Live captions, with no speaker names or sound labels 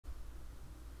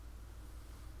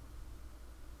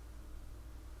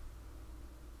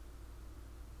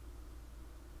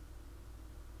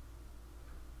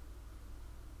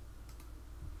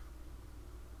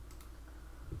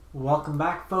Welcome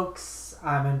back, folks.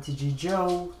 I'm MTG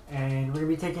Joe, and we're going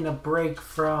to be taking a break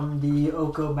from the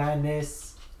Oko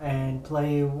Madness and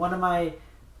play one of my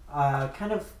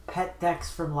kind of pet decks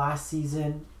from last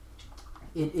season.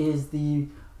 It is the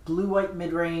blue-white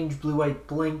midrange, blue-white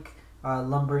blink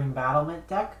Lumbering Battlement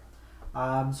deck.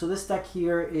 So this deck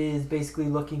here is basically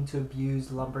looking to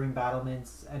abuse Lumbering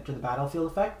Battlement's Enter the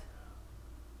Battlefield effect.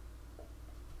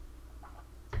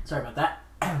 Sorry about that.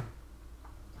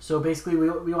 So basically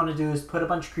what we want to do is put a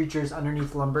bunch of creatures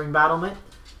underneath Lumbering Battlement,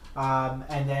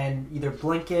 and then either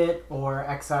blink it or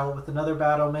exile it with another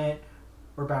battlement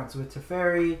or bounce it with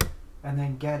Teferi, and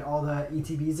then get all the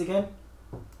ETBs again.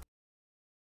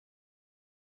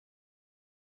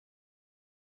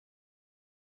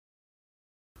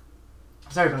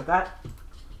 Sorry about that.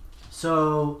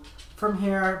 So from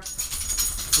here,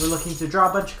 we're looking to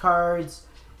draw a bunch of cards.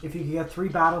 If you can get 3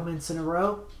 battlements in a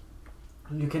row,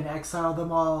 you can exile them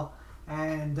all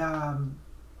and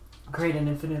create an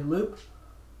infinite loop.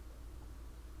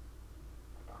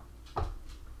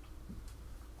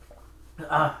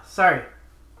 Sorry.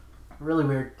 Really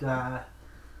weird.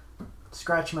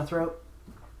 Scratch my throat.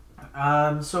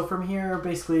 So from here,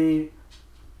 basically,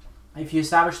 if you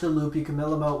establish the loop, you can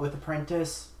mill them out with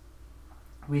Apprentice.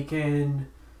 We can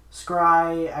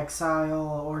scry,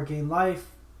 exile, or gain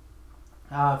life.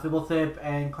 Fblthp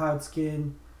and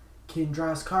Cloudkin can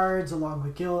draw us cards along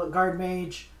with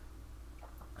Guardmage.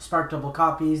 Spark double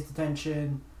copies,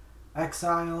 Detention,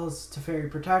 exiles, Teferi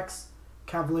protects.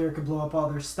 Cavalier can blow up all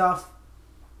their stuff,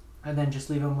 and then just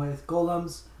leave them with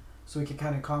golems, so we can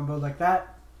kind of combo like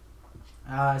that.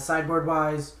 Sideboard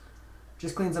wise,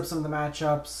 just cleans up some of the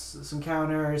matchups, some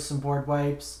counters, some board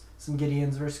wipes, some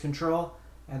Gideons versus control,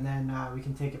 and then we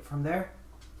can take it from there.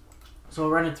 So I'll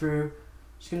run it through.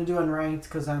 Just going to do unranked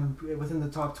because I'm within the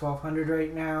top 1200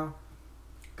 right now.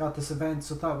 Got this event,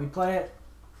 so thought we'd play it.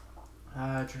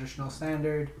 Traditional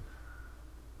standard.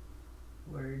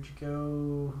 Where'd you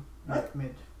go?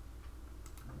 Mid.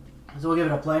 So we'll give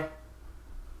it a play.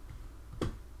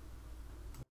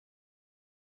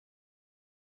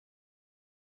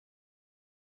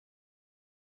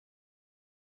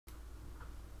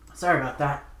 Sorry about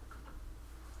that.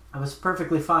 I was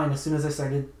perfectly fine as soon as I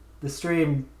started the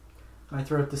stream. My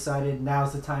throat decided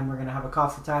now's the time we're going to have a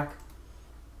cough attack.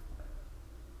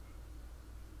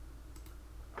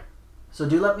 So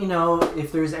do let me know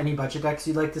if there's any budget decks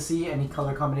you'd like to see, any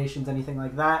color combinations, anything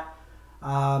like that.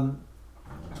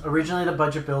 Originally the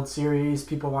budget build series,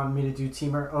 people wanted me to do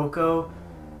Teamer Oko.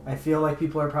 I feel like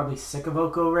people are probably sick of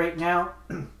Oko right now.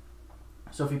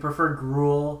 So if you prefer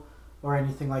Gruul or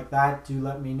anything like that, do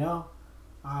let me know.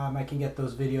 I can get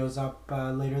those videos up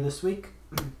later this week.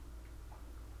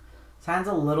 This hand's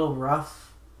a little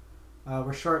rough.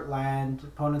 We're short land.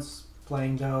 Opponent's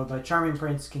playing though, but Charming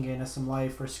Prince can gain us some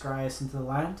life or scry us into the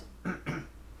land.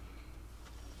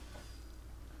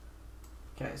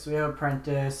 Okay, so we have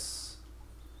Apprentice.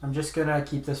 I'm just gonna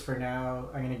keep this for now.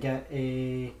 I'm gonna get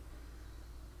a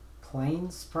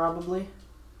Plains probably,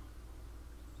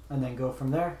 and then go from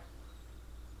there.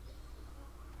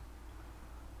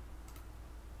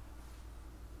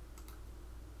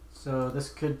 So this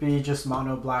could be just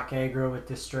mono black aggro with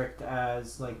District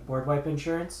as like board wipe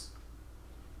insurance.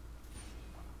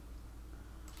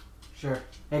 Sure.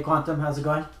 Hey Quantum, how's it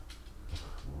going?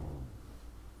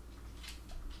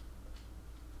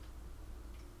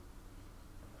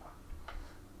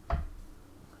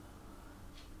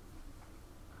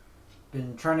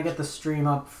 Been trying to get the stream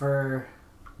up for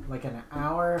like an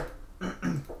hour.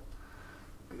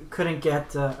 Couldn't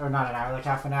get, or not an hour, like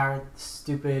half an hour.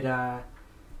 Stupid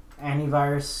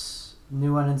antivirus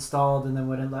new one installed and then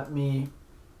wouldn't let me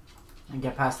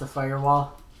get past the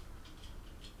firewall.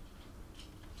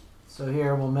 So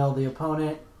here we'll mill the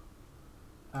opponent.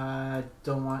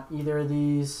 Don't want either of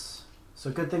these.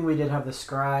 So good thing we did have the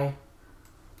scry.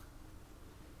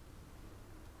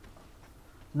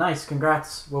 Nice,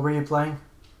 congrats. What were you playing?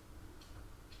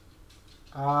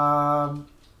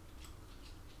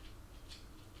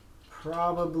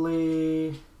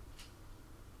 Probably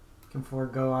can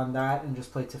forego on that and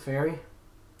just play Teferi.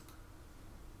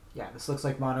 Yeah, this looks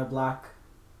like mono black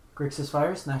Grixis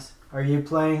Fires. Nice. Are you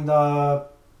playing the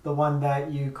one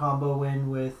that you combo in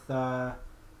with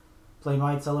Plain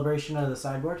White Celebration of the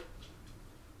sideboard?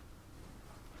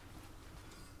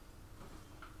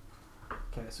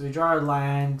 Okay, so we draw our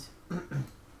land.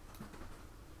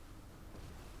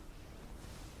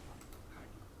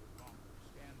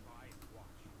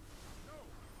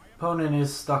 Opponent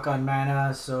is stuck on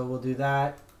mana, so we'll do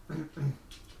that.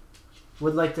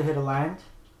 Would like to hit a land.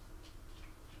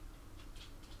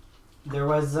 There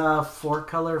was a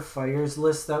 4-color fires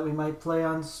list that we might play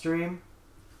on stream.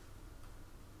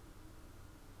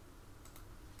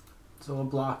 So we'll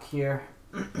block here.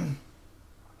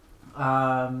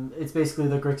 It's basically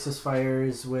the Grixis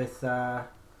Fires with... are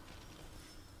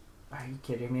you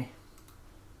kidding me?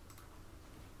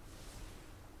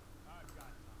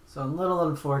 So a little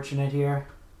unfortunate here.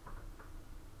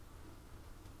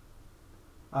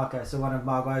 Okay, so one of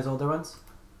Mogwai's older ones.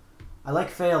 I like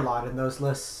Fae a lot in those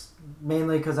lists,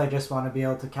 mainly because I just want to be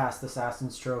able to cast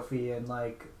Assassin's Trophy in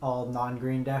like all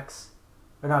non-green decks.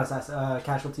 Or not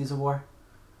Casualties of War.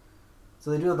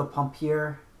 So they do have the pump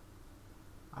here.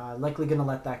 Likely going to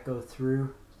let that go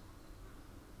through.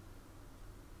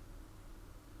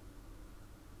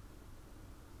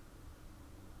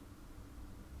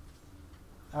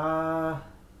 You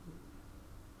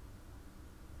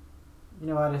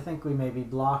know what, I think we maybe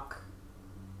block.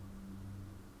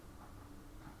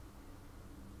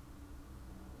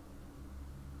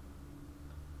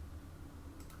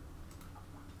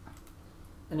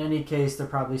 In any case, they're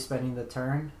probably spending the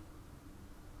turn.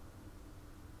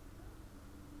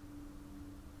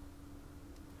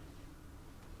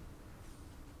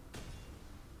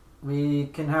 We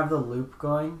can have the loop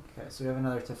going. Okay, so we have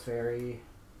another Teferi.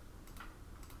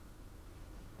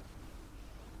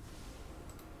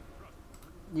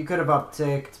 You could have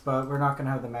upticked, but we're not going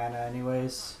to have the mana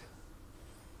anyways.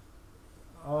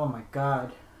 Oh my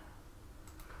god.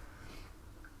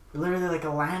 We're literally like a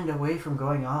land away from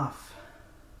going off.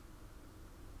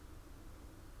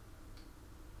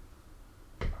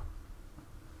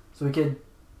 So we could,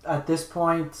 at this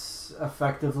point,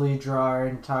 effectively draw our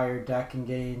entire deck and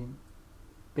gain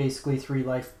basically 3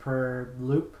 life per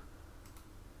loop.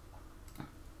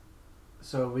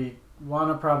 So we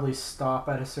want to probably stop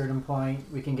at a certain point.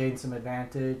 We can gain some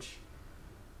advantage.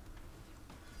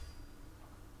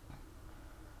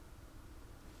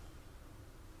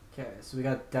 Okay, so we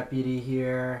got Deputy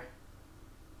here.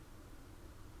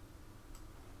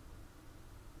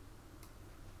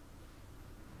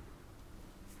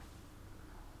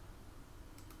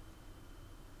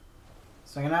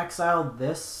 So I'm going to exile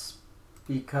this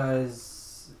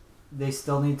because they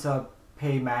still need to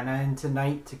pay mana into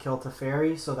night to kill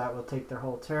Teferi, so that will take their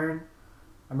whole turn.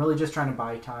 I'm really just trying to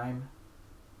buy time.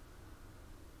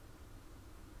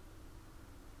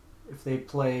 If they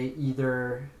play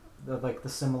either the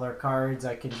similar cards,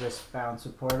 I can just bounce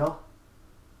a portal.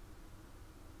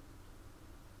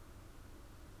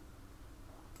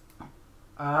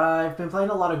 I've been playing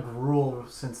a lot of Gruul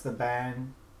since the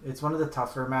ban. It's one of the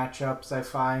tougher matchups I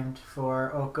find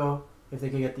for Oko, if they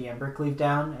could get the Embercleave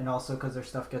down, and also because their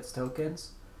stuff gets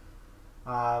tokens.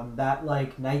 That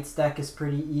like Knight's deck is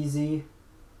pretty easy.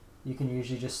 You can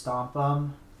usually just stomp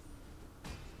them.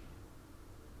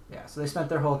 Yeah, so they spent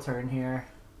their whole turn here.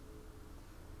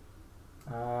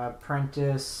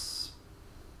 Apprentice.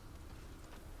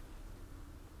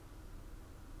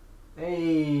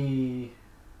 Hey,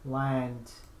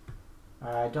 land.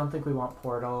 I don't think we want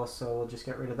portal, so we'll just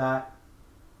get rid of that.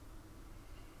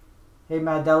 Hey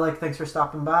Madelic, thanks for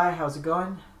stopping by. How's it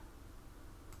going?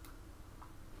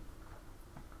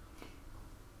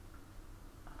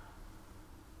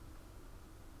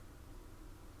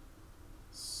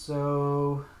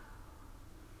 So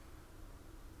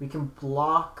we can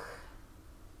block.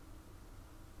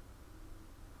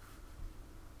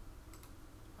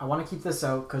 I want to keep this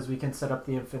out because we can set up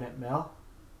the infinite mill.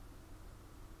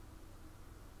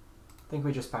 I think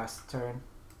we just passed the turn.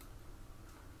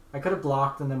 I could have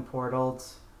blocked and then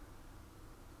portaled.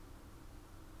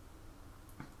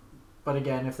 But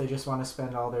again, if they just want to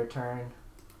spend all their turn.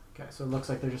 Okay, so it looks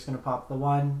like they're just going to pop the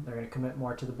 1. They're going to commit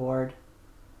more to the board.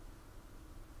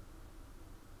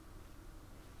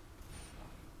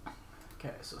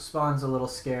 Okay, so spawn's a little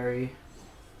scary.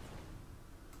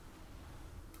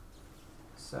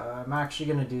 So I'm actually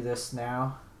going to do this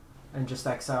now and just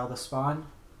exile the spawn.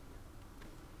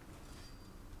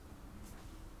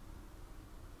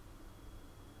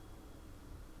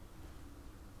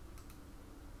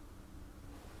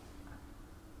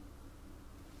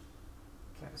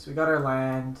 Okay, so we got our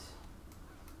land.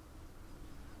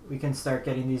 We can start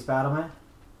getting these battlement.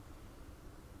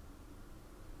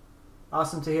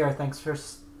 Awesome to hear. Thanks for...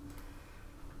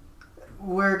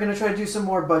 We're going to try to do some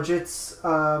more budgets.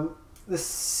 This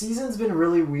season's been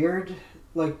really weird.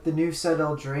 Like, the new set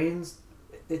Eldraines,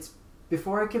 it's...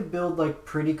 Before I could build, like,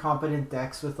 pretty competent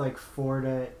decks with, like, 4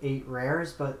 to 8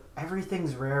 rares, but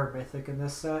everything's rare or mythic in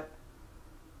this set.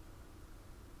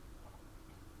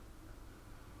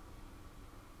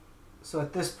 So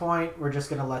at this point, we're just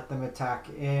going to let them attack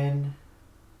in.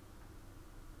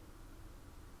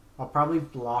 I'll probably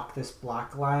block this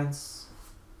Black Alliance.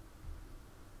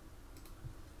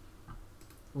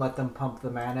 Let them pump the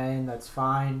mana in, that's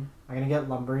fine. I'm going to get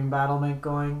Lumbering Battlement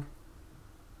going.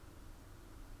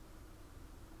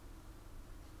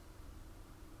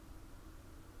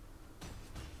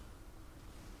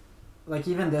 Like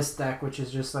even this deck, which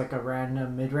is just like a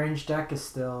random mid-range deck, is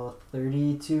still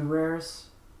 32 rares.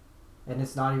 And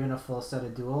it's not even a full set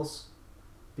of duels.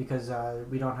 Because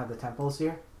we don't have the temples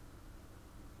here.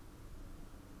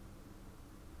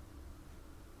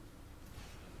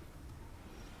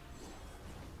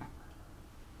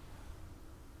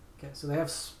 Okay, so they have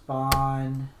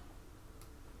spawn.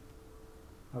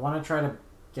 I want to try to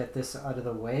get this out of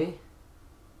the way.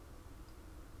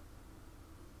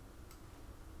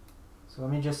 So let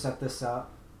me just set this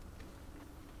up.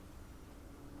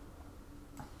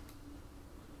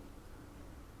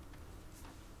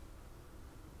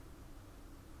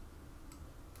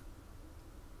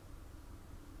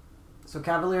 So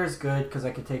Cavalier is good because I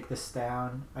could take this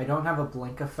down. I don't have a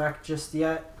blink effect just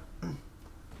yet.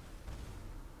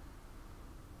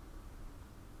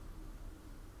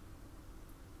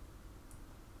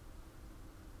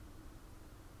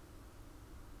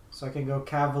 So I can go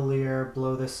Cavalier,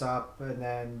 blow this up, and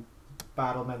then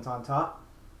Battlement on top.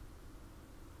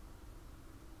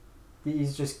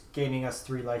 He's just gaining us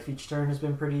 3 life each turn has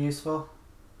been pretty useful.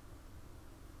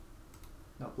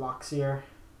 No blocks here.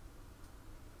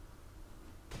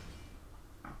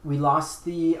 We lost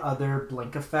the other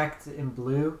blink effect in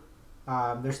blue.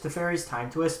 There's Teferi's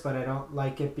Time Twist, but I don't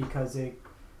like it because it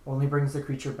only brings the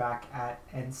creature back at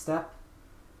end step,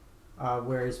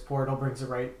 whereas Portal brings it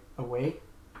right away.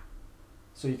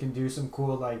 So you can do some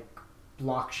cool like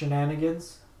block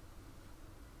shenanigans.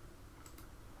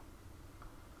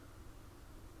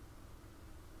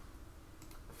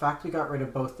 The fact we got rid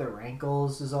of both their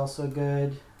rankles is also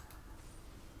good.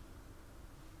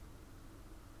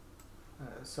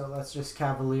 So let's just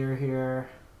Cavalier here.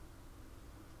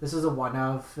 This is a 1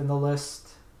 of in the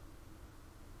list.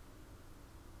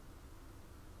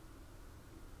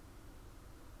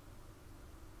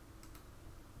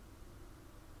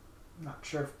 Not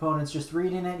sure if opponent's just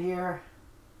reading it here.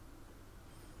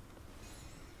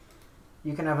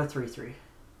 You can have a 3/3.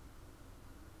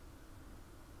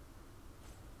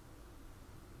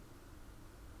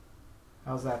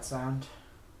 How's that sound?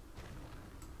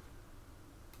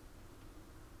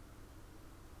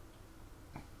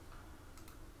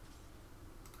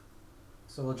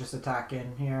 So we'll just attack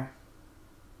in here.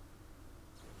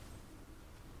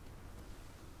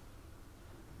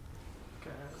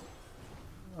 Okay.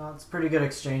 Well, it's pretty good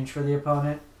exchange for the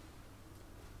opponent.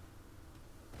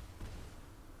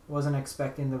 Wasn't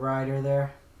expecting the rider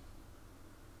there.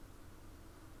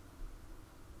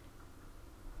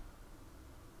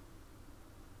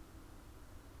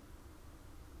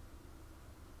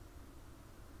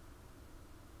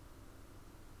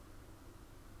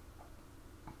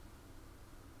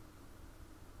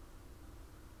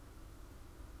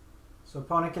 So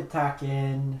opponent can attack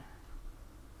in.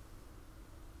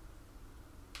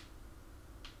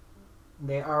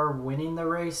 They are winning the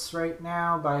race right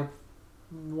now by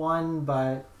 1,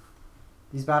 but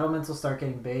these battlements will start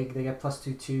getting big. They get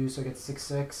 +2/2, so it gets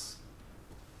 6/6.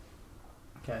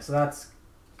 Okay, so that's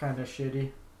kind of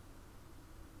shitty.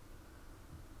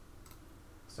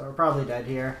 So we're probably dead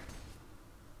here.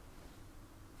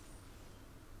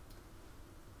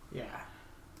 Yeah.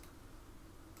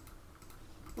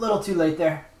 A little too late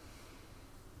there.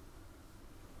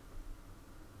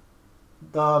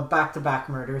 The back-to-back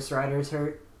murders riders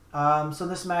hurt. So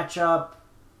this matchup,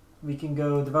 we can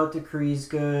go Devout Decree is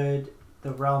good,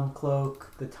 the Realm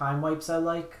Cloak, the Time Wipes I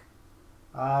like.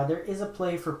 There is a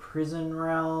play for Prison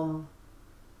Realm,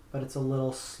 but it's a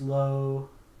little slow.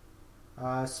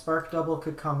 Spark Double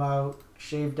could come out,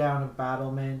 Shave Down of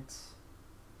Battlement.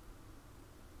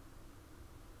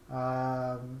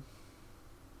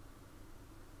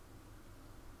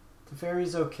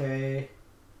 Teferi's okay.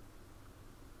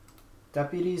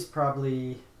 Deputy's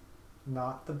probably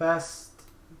not the best.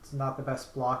 It's not the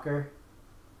best blocker.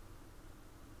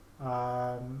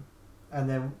 And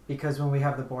then because when we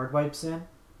have the board wipes in.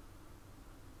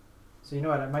 So you know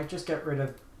what, I might just get rid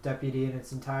of Deputy in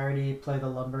its entirety, play the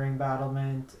Lumbering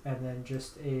Battlement, and then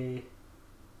just a...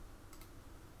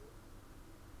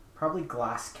 probably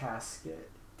Glass Casket.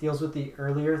 Deals with the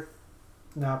earlier...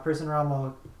 No, Prison Realm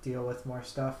will deal with more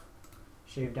stuff.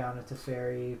 Shave down a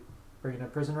Teferi, bring in a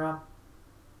Prison Realm.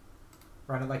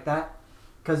 Run it like that.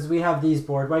 Because we have these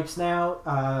board wipes now,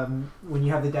 when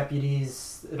you have the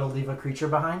deputies, it'll leave a creature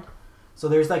behind. So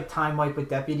there's like time wipe with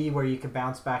deputy where you can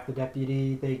bounce back the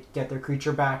deputy, they get their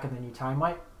creature back, and then you time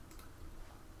wipe.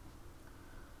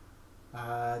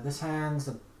 This hand's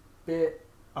a bit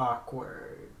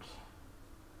awkward.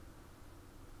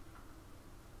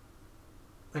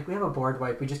 Like, we have a board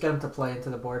wipe. We just get him to play into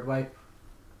the board wipe.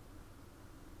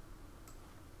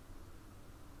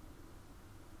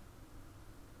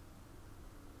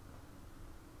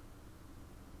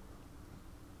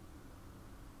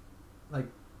 Like,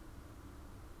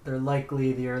 they're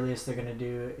likely the earliest they're going to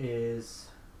do is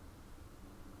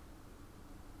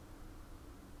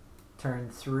turn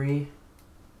 3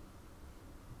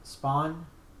 spawn,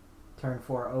 turn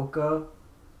 4 Oko,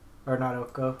 or not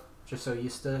Oko, just so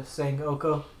used to saying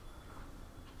Oko.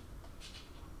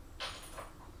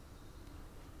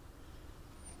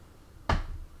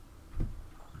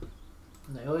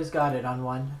 They always got it on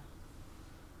one.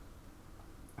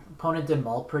 Opponent did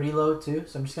mult pretty low too,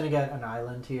 so I'm just going to get an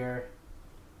island here.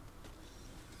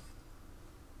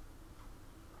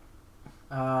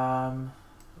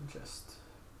 Just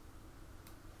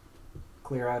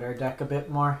clear out our deck a bit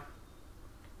more.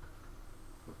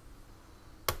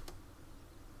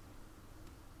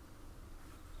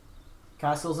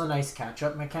 Castle's a nice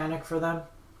catch-up mechanic for them.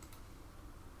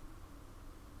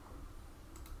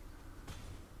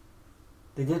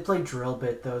 They did play Drill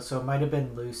Bit though, so it might have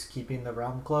been loose keeping the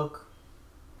Realm Cloak.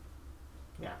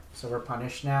 Yeah, so we're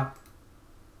punished now.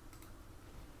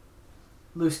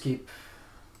 Loose keep.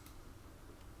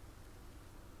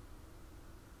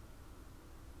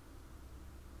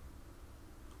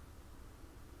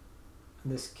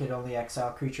 This kid only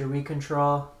exile creature we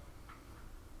control.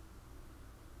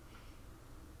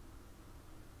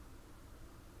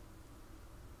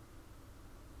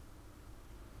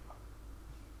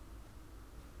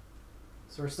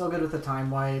 So we're still good with the time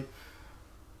wipe.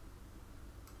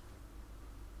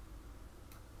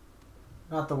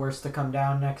 Not the worst to come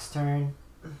down next turn.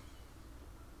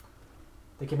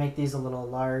 They can make these a little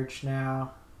large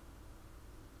now.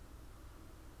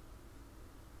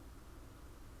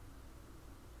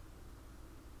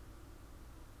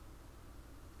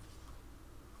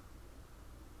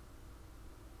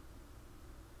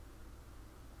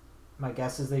 My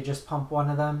guess is they just pump one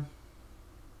of them.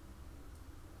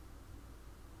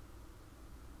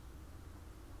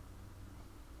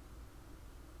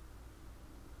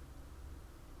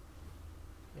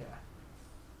 Yeah.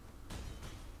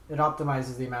 It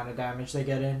optimizes the amount of damage they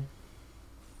get in.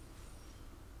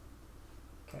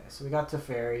 Okay, so we got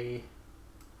Teferi.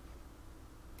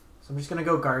 So I'm just going to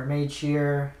go Guardmage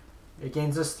here. It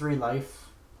gains us 3 life.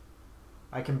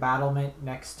 I can Battlement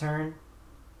next turn.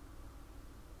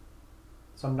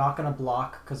 So I'm not going to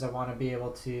block because I want to be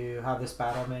able to have this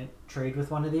Battlement trade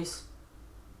with one of these.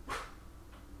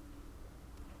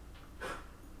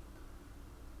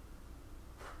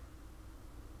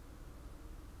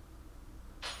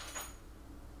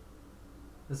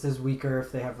 This is weaker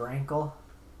if they have Rankle.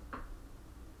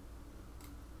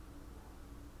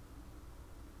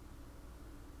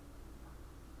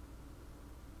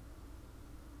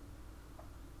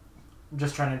 I'm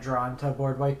just trying to draw into a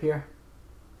board wipe here.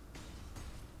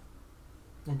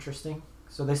 Interesting.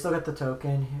 So they still get the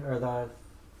token, or the...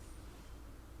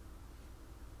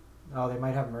 Oh, they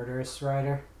might have Murderous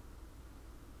Rider.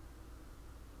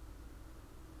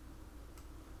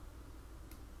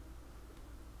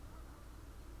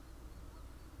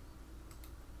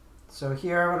 So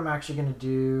here, what I'm actually going to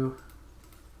do...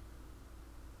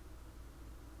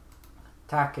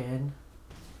 Attack in.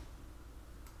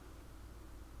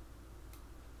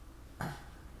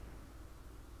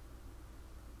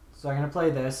 So I'm going to play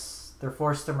this. They're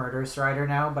forced to Murderous Rider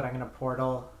now, but I'm going to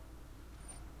Portal.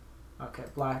 Okay,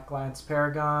 Black Lance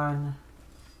Paragon.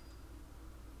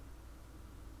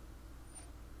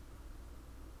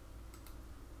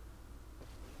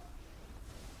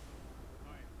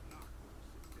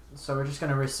 So we're just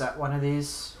going to reset one of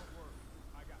these.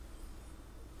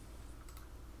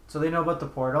 So they know about the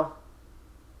Portal.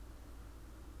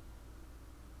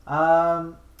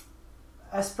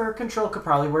 Esper control could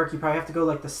probably work. You probably have to go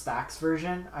like the stacks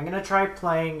version. I'm going to try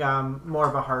playing more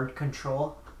of a hard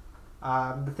control.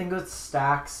 The thing with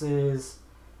stacks is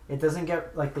it doesn't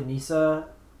get like the Nisa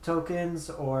tokens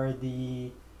or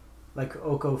the like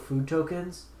Oko food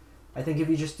tokens. I think if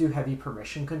you just do heavy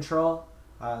permission control,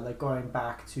 like going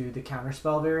back to the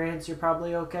counterspell variants, you're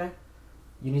probably okay.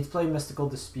 You need to play Mystical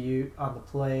Dispute on the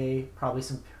play, probably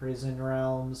some Prison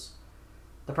Realms.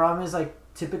 The problem is like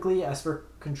typically Esper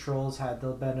controls had the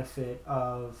benefit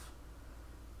of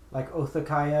like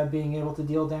Othakaya being able to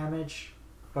deal damage,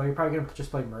 but you're probably going to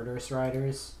just play Murderous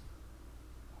Riders.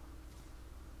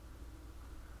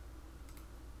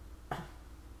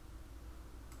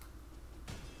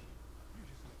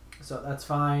 So that's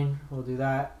fine, we'll do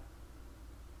that.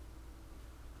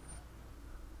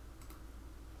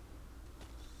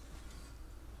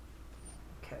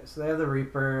 so they have the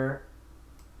Reaper.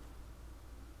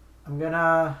 I'm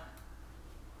gonna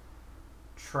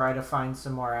try to find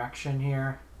some more action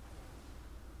here.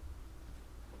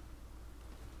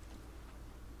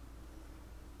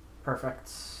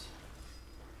 Perfect.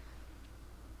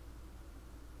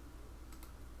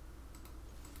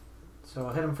 So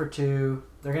I'll hit them for 2.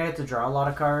 They're gonna have to draw a lot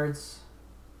of cards.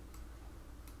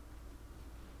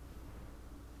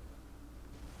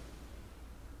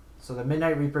 So the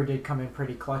Midnight Reaper did come in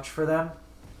pretty clutch for them.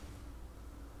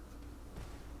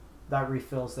 That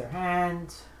refills their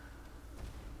hand.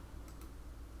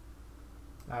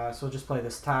 So we'll just play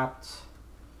this tapped.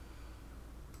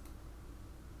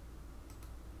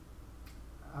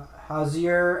 How's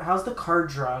the card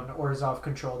draw on Orzhov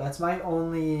Control? That's my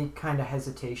only kind of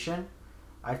hesitation.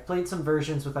 I've played some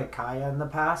versions with like Kaya in the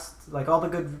past. Like all the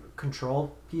good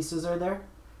control pieces are there.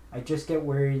 I just get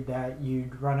worried that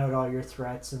you'd run out all your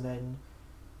threats and then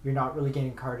you're not really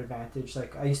getting card advantage.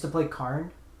 Like I used to play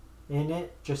Karn in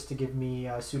it just to give me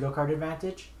a pseudo card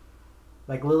advantage.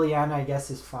 Like Liliana I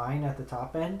guess is fine at the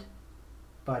top end,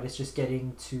 but it's just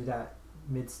getting to that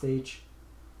mid stage.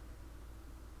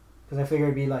 Because I figured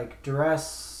it'd be like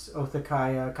Duress, Oath of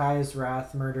Kaya, Kaya's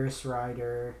Wrath, Murderous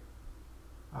Rider,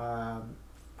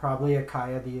 probably a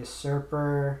Kaya the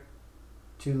Usurper,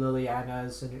 2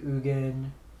 Lilianas, and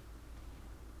Ugin.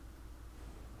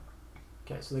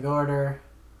 Okay, so the go order.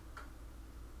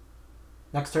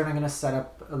 Next turn I'm going to set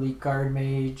up Elite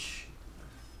Guardmage.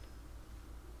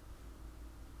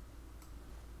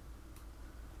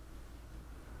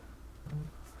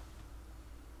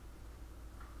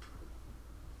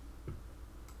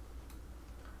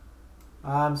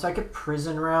 So I could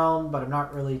Prison Realm, but I'm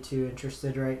not really too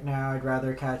interested right now. I'd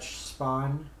rather catch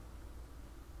Spawn.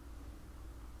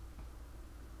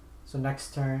 So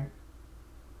next turn.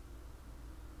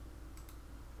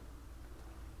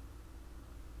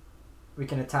 We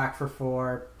can attack for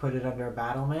 4, put it under a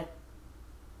battlement,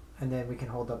 and then we can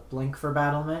hold up Blink for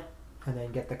battlement, and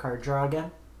then get the card draw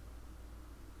again.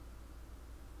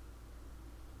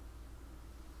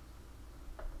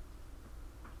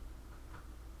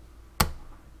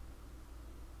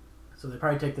 So they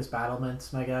probably take this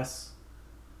battlements, my guess.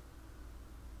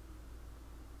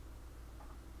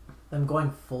 Them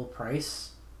going full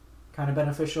price, kind of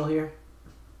beneficial here.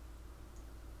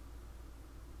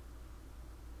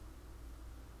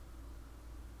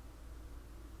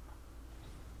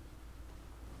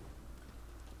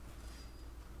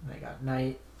 They got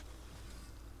Knight.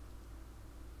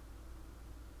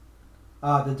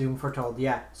 The Doom Foretold,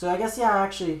 yeah. So I guess, yeah,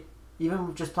 actually,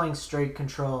 even just playing straight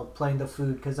control, playing the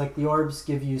food, because like the orbs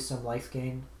give you some life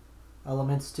gain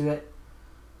elements to it.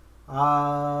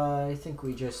 I think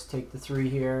we just take the 3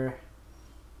 here.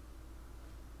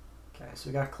 Okay, so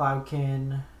we got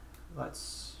Cloudkin.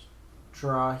 Let's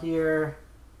draw here.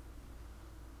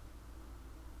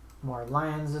 More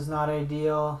lands is not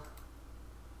ideal.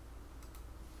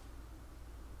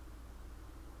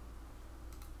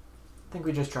 I think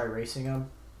we just try racing them.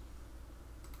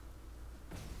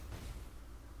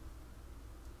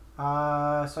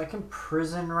 So I can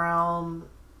Prison Realm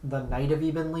the Knight of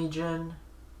Eben Legion.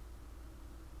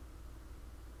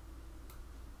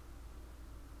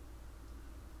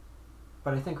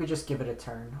 But I think we just give it a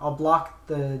turn. I'll block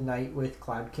the Knight with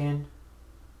Cloudkin.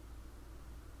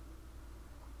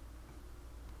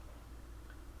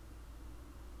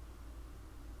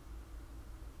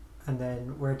 And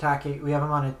then we're attacking. We have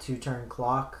him on a 2-turn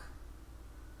clock.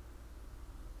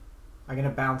 I'm going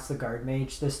to bounce the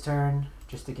Guardmage this turn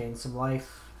just to gain some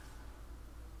life.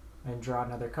 And draw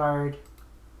another card.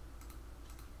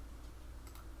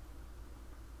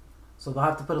 So they'll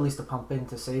have to put at least a pump in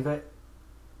to save it.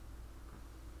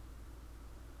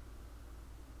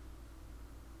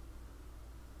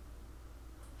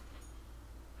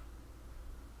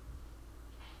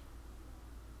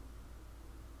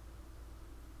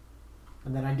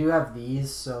 And then I do have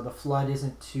these, so the Flood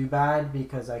isn't too bad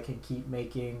because I can keep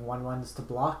making 1/1s to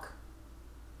block.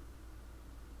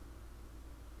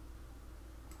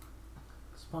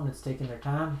 This opponent's taking their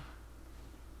time.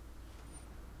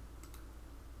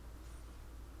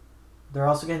 They're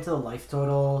also getting to the life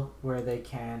total where they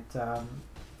can't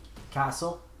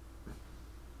castle.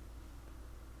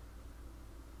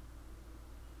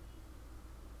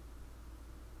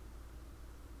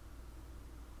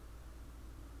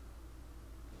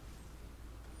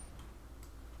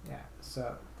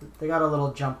 So they got a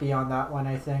little jumpy on that one,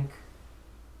 I think.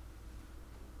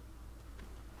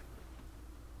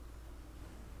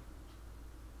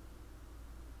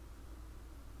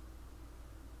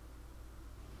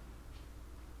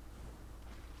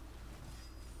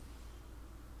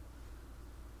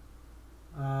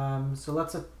 So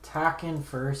let's attack in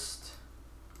first.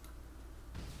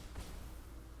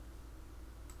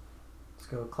 Let's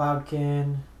go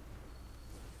Cloudkin.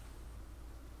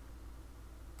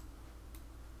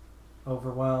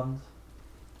 Overwhelmed.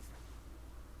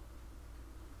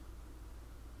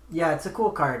 Yeah, it's a cool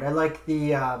card. I like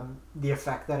the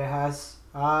effect that it has.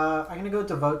 I'm gonna go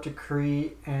Devout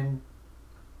Decree, and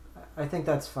I think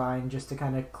that's fine just to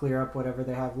kind of clear up whatever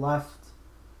they have left.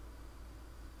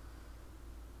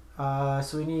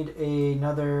 So we need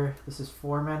another. This is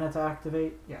 4 mana to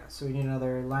activate. Yeah, so we need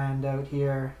another land out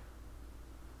here.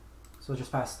 So we'll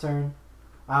just pass turn.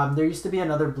 There used to be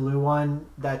another blue one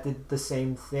that did the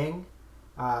same thing.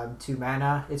 2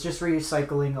 mana. It's just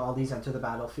recycling all these enter the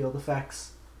battlefield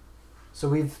effects. So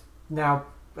we've now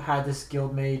had this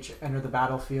Guildmage enter the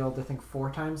battlefield, I think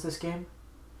 4 times this game.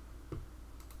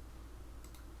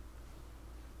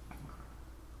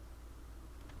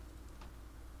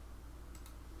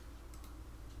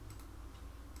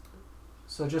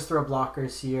 So just throw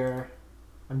blockers here.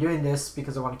 I'm doing this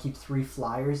because I want to keep 3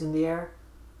 flyers in the air.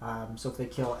 So if they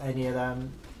kill any of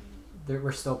them,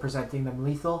 we're still presenting them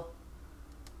lethal.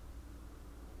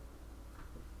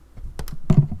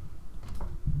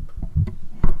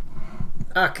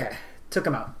 Okay, took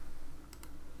him out.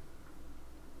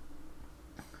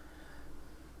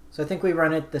 So I think we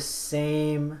run it the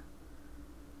same.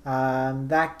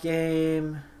 That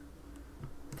game,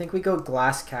 I think we go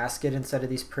Glass Casket instead of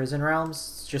these Prison Realms.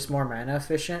 It's just more mana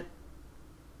efficient.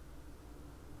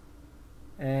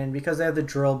 And because they have the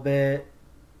drill bit,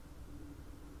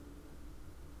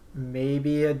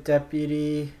 maybe a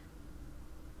Deputy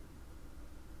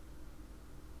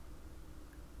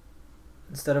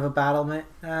instead of a Battlement.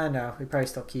 No, we probably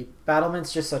still keep.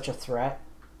 Battlement's just such a threat.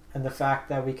 And the fact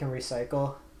that we can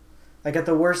recycle. Like at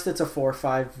the worst it's a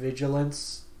 4/5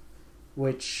 Vigilance,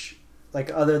 which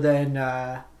like other than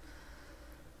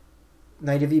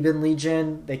Knight of Eben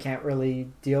Legion, they can't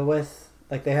really deal with.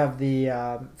 Like they have the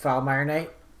Foulmire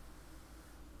Knight.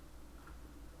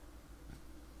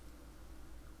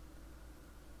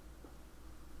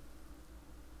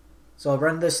 So I'll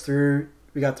run this through.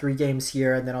 We got 3 games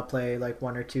here, and then I'll play like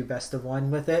 1 or 2 best of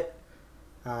 1 with it.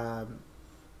 The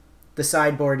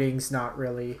sideboarding's not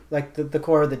really like the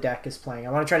core of the deck is playing.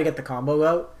 I want to try to get the combo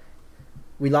out.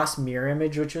 We lost Mirror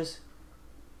Image, which is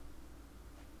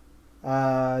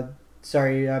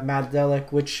sorry,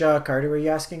 Madelic. Which card were you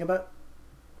asking about?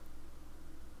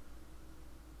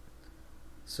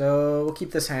 So we'll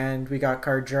keep this hand. We got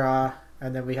card draw,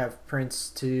 and then we have Prince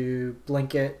to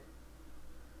blink it.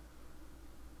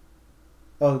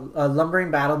 Oh, Lumbering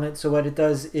Battlement. So what it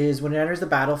does is when it enters the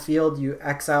battlefield, you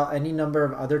exile any number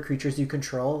of other creatures you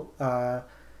control.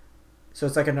 So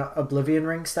it's like an Oblivion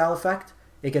Ring style effect.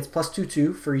 It gets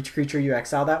 +2/2 for each creature you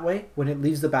exile that way. When it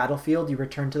leaves the battlefield, you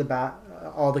return to the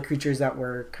all the creatures that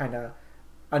were kind of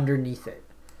underneath it.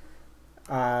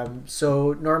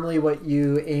 So normally what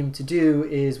you aim to do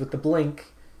is with the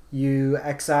blink, you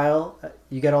exile,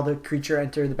 you get all the creature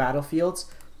enter the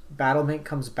battlefields, Battlement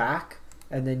comes back,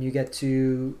 and then you get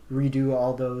to redo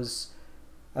all those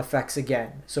effects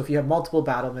again. So if you have multiple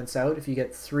battlements out, if you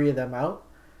get 3 of them out,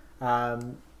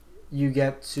 you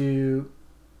get to...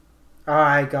 Oh,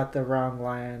 I got the wrong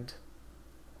land.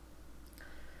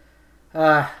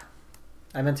 I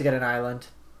meant to get an island.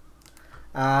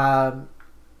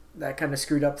 That kind of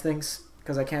screwed up things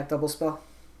because I can't double spell.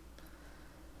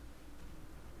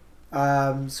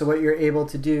 So what you're able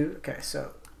to do... Okay,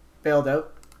 so bailed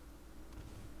out.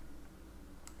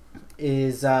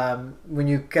 Is when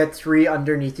you get 3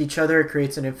 underneath each other, it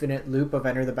creates an infinite loop of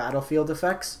enter the battlefield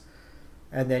effects,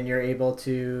 and then you're able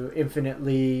to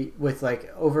infinitely, with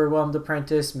like Overwhelmed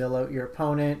Apprentice, mill out your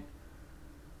opponent.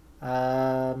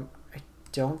 I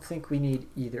don't think we need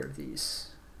either of these.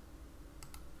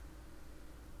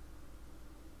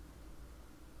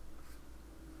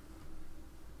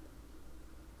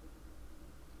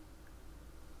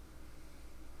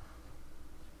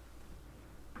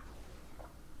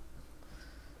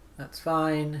 That's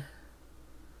fine.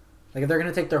 Like if they're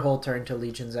going to take their whole turn to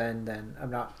Legion's End, then I'm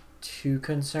not too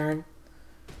concerned.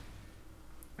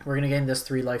 We're going to gain this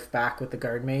 3 life back with the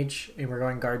Guardmage, and we're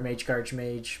going Guardmage,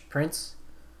 Guardmage, Prince.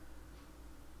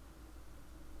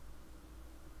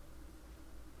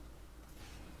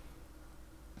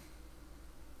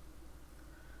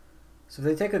 So if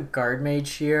they take a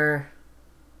Guardmage here,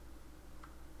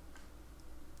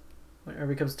 whenever it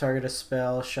becomes target a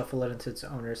spell, shuffle it into its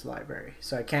owner's library.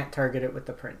 So I can't target it with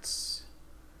the Prince.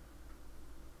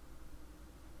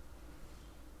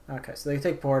 Okay, so they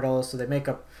take Portal, so they make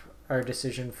up our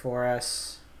decision for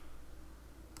us.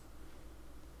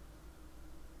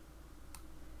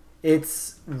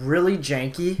 It's really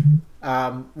janky.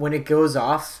 When it goes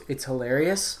off, it's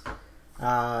hilarious.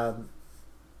 So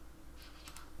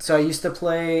I used to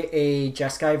play a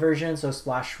Jeskai version, so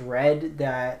Splash Red,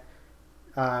 that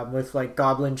with like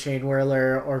Goblin Chain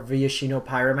Whirler or Viashino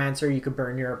Pyromancer, you could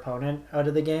burn your opponent out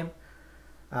of the game.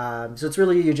 So it's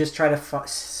really, you just try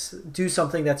to do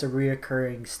something that's a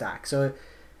reoccurring stack. So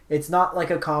it's not like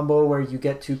a combo where you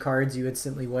get 2 cards, you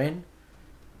instantly win.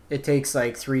 It takes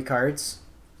like 3 cards.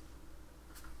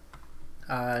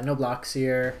 No blocks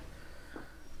here.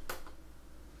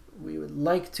 We would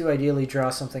like to ideally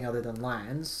draw something other than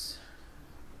lands.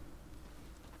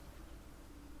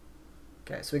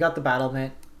 Okay, so we got the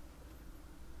Battlement.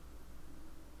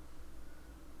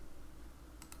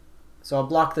 So I'll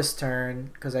block this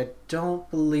turn because I don't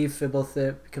believe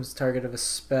Fblthp becomes the target of a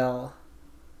spell.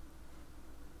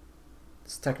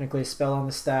 It's technically a spell on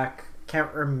the stack.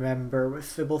 Can't remember with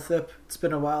Fblthp. It's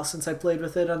been a while since I played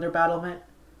with it under Battlement.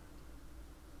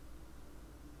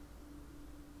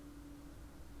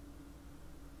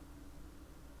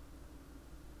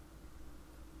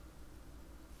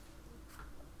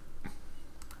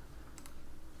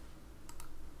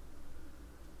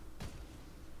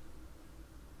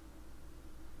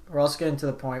 We're also getting to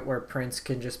the point where Prince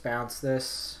can just bounce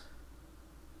this.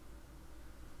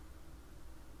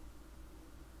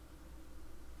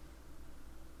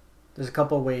 There's a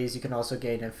couple ways you can also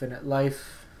gain infinite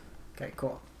life. Okay,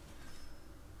 cool.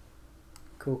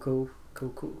 Cool.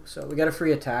 So we got a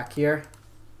free attack here.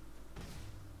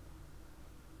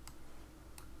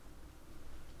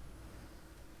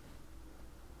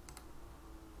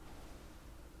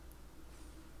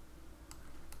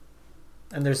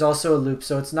 And there's also a loop,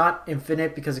 so it's not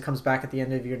infinite because it comes back at the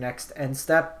end of your next end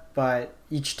step, but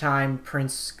each time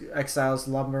Prince exiles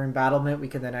Lumbering Battlement, we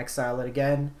can then exile it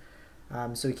again,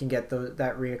 so we can get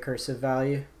that recursive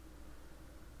value.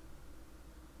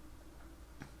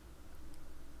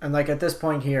 And like at this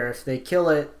point here, if they kill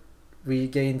it, we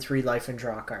gain 3 life and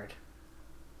draw a card.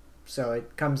 So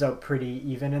it comes out pretty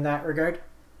even in that regard.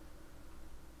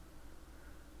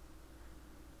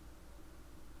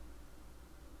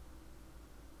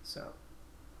 So,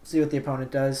 see what the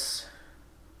opponent does.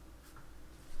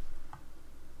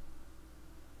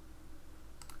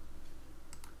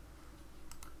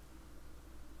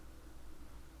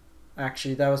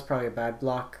 Actually, that was probably a bad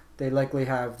block. They likely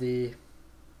have the...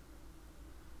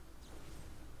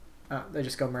 Oh, they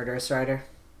just go Murderous Rider.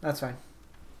 That's fine.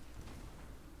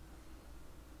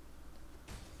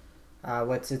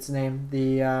 What's its name?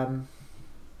 The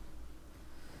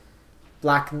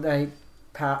Black Knight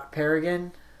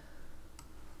Paragon.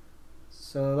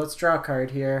 So let's draw a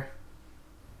card here.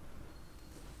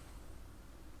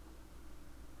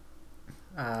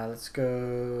 Let's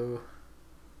go...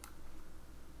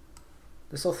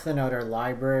 This will thin out our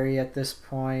library at this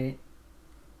point.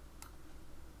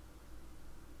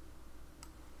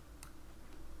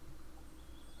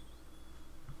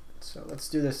 So let's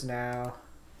do this now.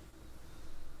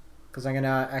 Because I'm going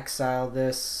to exile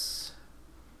this.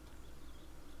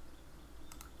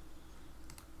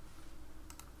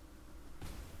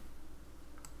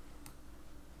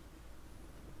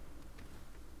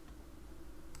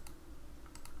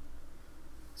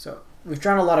 So we've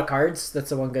drawn a lot of cards. That's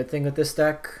the one good thing with this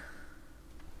deck.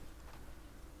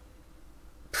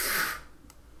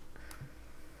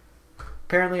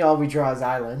 Apparently all we draw is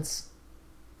islands.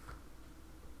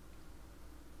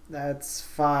 That's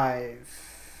 5,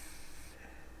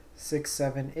 6,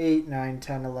 7, 8, 9,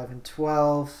 10, 11,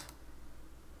 12,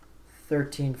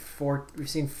 13, 14. We've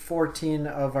seen 14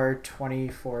 of our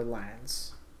 24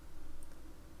 lands.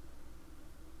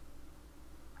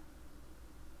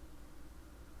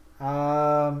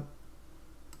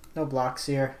 No blocks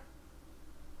here.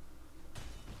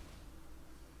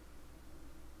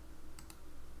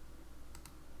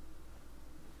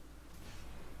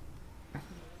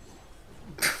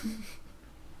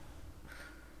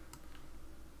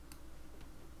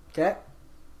 Okay.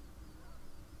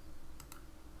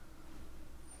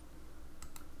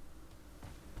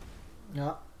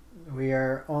 No, we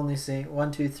are only seeing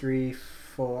 1, 2, 3,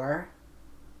 4.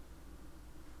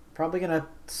 Probably gonna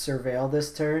surveil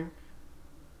this turn.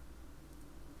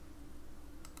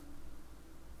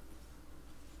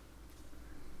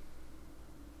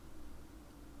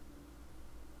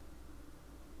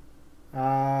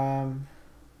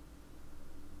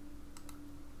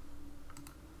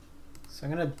 So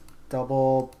I'm gonna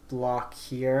double block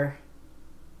here.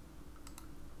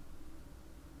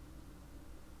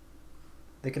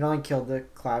 They can only kill the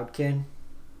Cloudkin.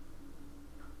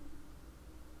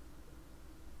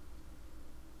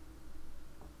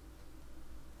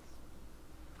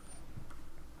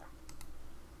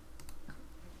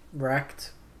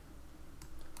 Wrecked.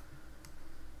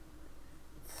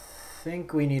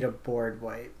 Think we need a board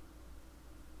wipe.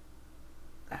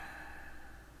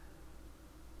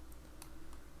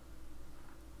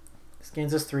 This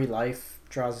gains us 3 life,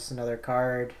 draws us another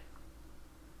card.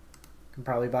 Can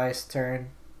probably buy us a turn.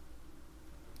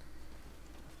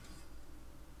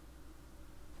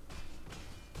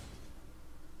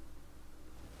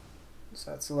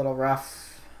 So that's a little rough.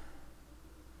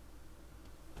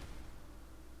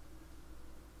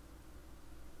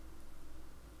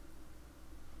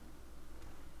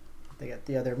 They get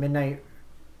the other midnight.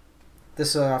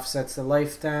 This offsets the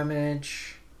life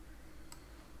damage.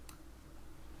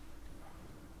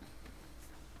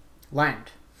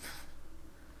 Land.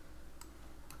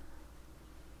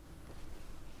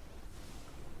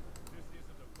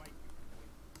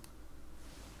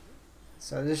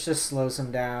 So this just slows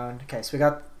him down. Okay, so we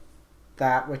got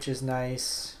that, which is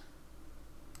nice.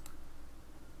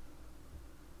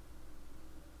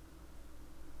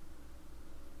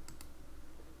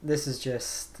 This is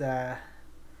just, if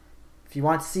you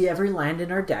want to see every land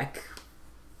in our deck,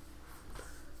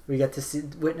 we get to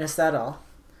witness that all.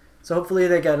 So hopefully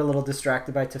they get a little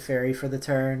distracted by Teferi for the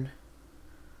turn.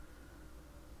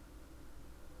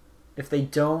 If they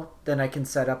don't, then I can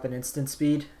set up an instant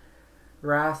speed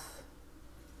Wrath.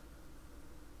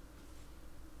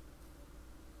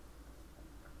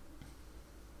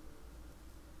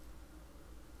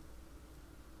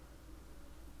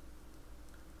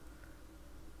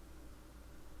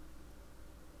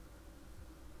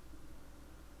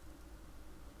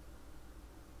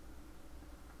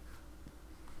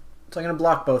 So I'm going to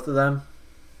block both of them.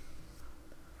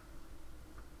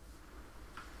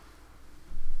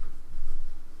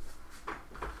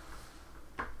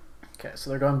 Okay, so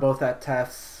they're going both at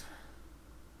Tef.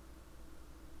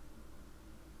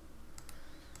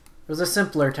 It was a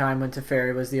simpler time when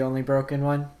Teferi was the only broken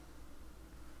one.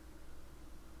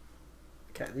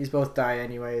 Okay, these both die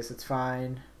anyways, it's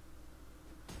fine.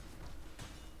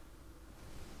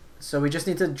 So we just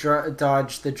need to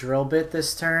dodge the drill bit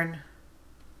this turn.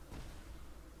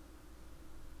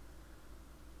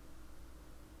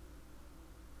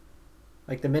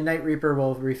 Like the Midnight Reaper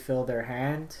will refill their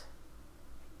hand.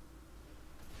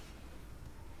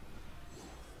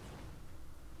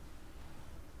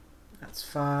 That's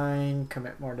fine.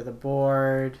 Commit more to the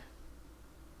board.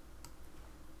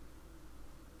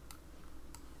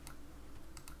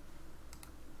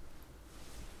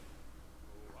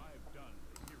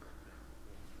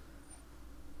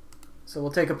 So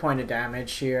we'll take a point of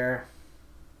damage here.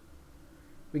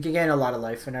 We can gain a lot of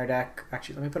life in our deck.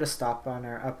 Actually, let me put a stop on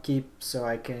our upkeep so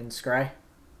I can scry.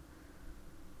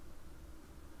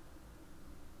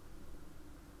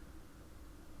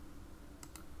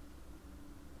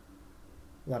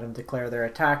 Let them declare their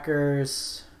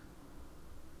attackers.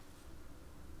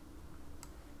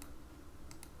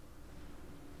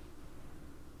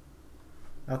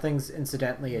 Nothing's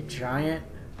incidentally a giant.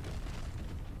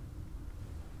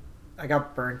 I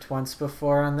got burnt once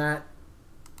before on that.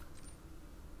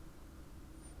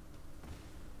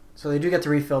 So they do get to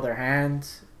refill their hand.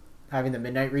 Having the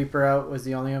Midnight Reaper out was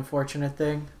the only unfortunate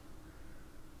thing.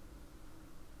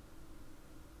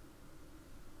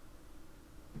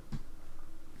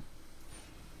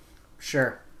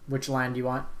 Sure. Which land do you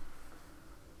want?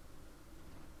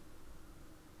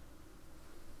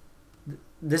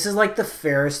 This is like the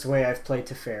fairest way I've played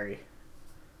Teferi.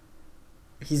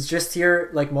 He's just here,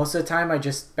 like most of the time I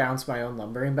just bounce my own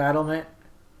Lumbering Battlement.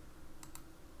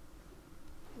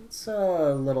 It's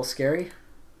a little scary.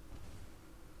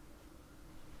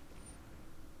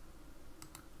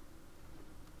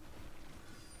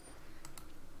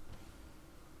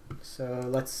 So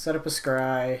let's set up a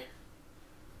scry.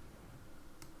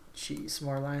 Jeez,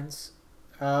 more lines.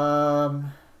 I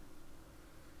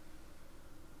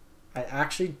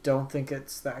actually don't think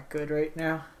it's that good right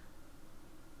now.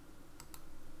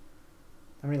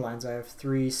 How many lines I have?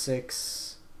 3,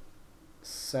 6,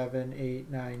 7,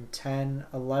 8, 9, 10,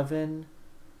 11.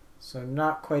 So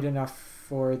not quite enough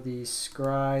for the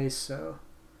scry, so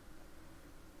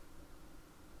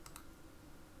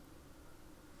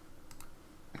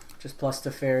just plus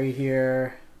Teferi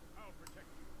here.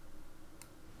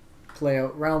 Play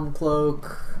out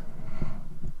Realm-Cloak.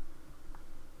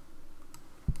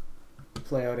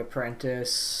 Play out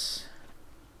Apprentice.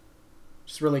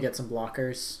 Just really get some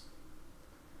blockers.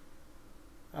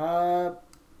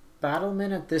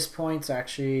 Battlement at this point's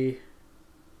actually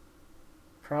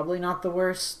probably not the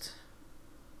worst.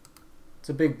 It's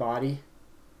a big body.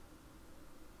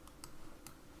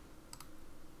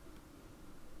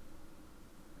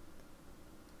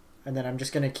 And then I'm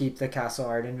just going to keep the Castle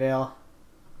Ardenvale.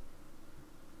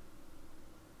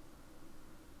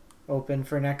 open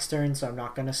for next turn, so I'm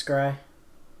not going to scry.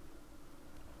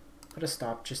 Put a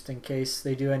stop just in case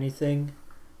they do anything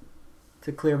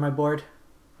to clear my board.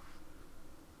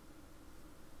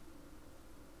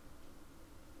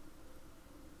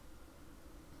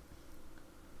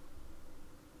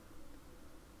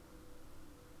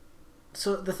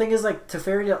 So the thing is, like,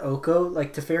 Teferi to Oko,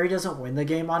 like, Teferi doesn't win the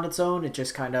game on its own. It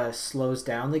just kind of slows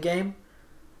down the game.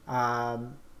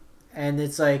 And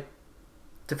it's like,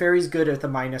 Teferi's good at the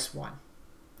 -1.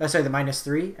 Oh, sorry, the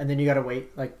 -3, and then you gotta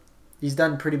wait. Like, he's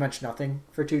done pretty much nothing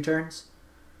for 2 turns.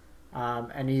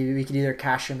 And we could either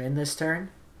cash him in this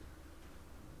turn.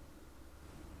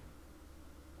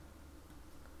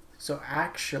 So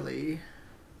actually,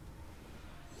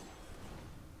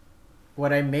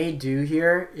 what I may do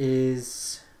here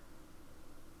is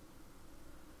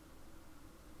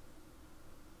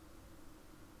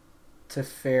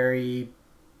Teferi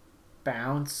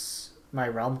bounce my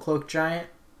Realm-Cloaked Giant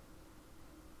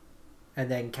and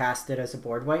then cast it as a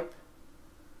board wipe.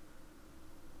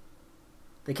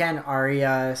 They can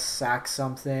Aria sack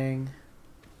something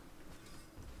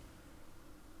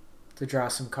to draw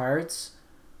some cards.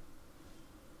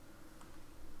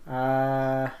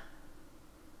 Okay,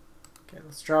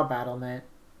 let's draw Battlement.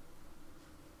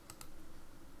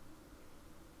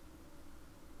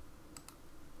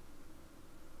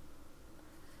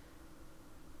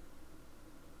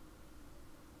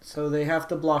 So they have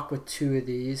to block with 2 of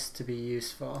these to be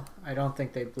useful. I don't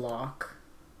think they block.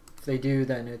 If they do,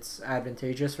 then it's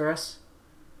advantageous for us.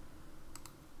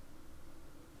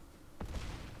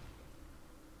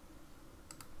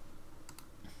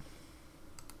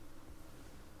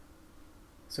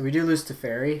 So we do lose to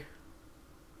Teferi.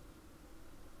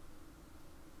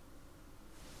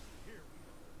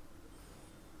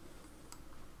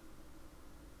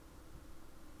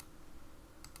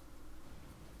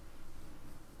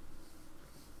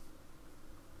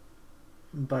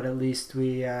 But at least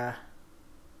we, yeah,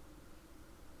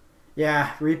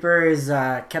 Reaper is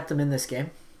kept them in this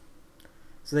game.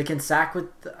 So they can sack with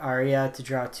Aria to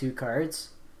draw 2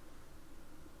 cards.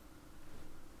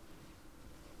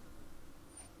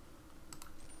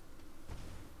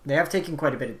 They have taken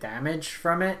quite a bit of damage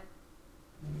from it.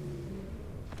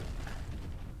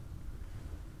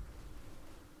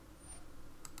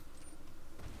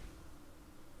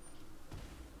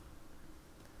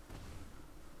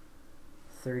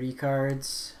 $30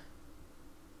 cards.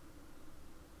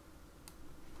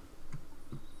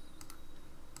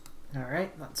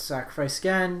 Alright, let's sacrifice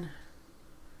again.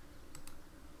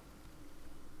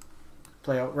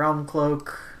 Play out Realm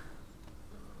Cloak.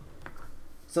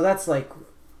 So that's like...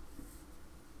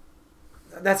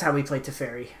 That's how we play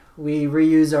Teferi. We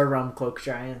reuse our Realm-Cloaked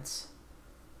Giants.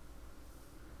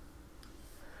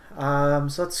 So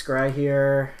let's scry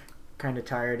here. Kind of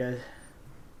tired of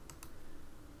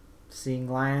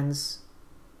seeing lands.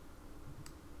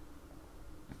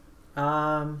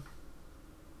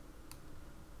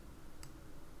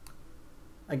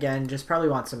 Again, just probably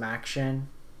want some action.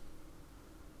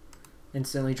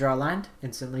 Instantly draw land.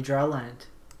 Instantly draw land.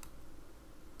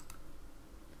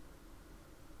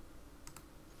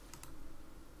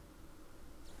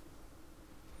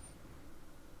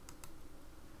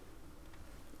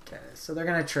 Okay, so they're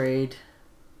gonna trade.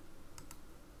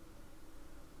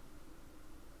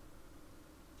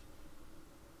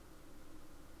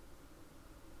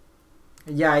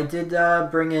 Yeah, I did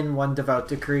bring in 1 Devout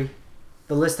Decree.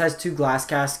 The list has 2 Glass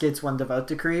Caskets, 1 Devout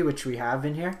Decree, which we have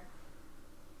in here.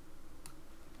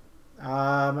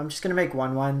 I'm just going to make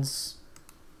 1/1s.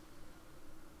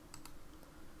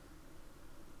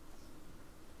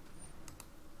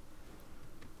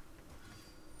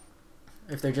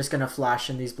 If they're just going to flash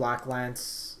in these black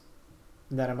lands,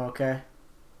 then I'm okay.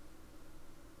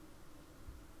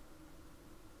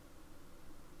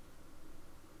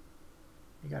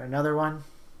 You got another one.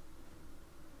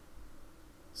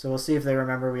 So we'll see if they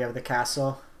remember we have the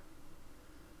castle.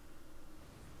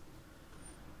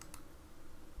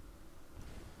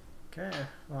 Okay,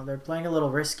 well, they're playing a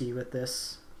little risky with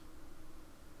this.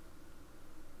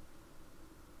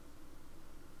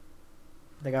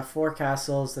 They got 4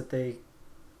 castles that they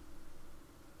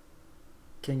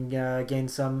can gain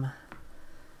some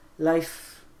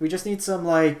life. We just need some,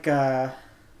 like, I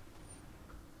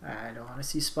don't want to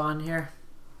see spawn here.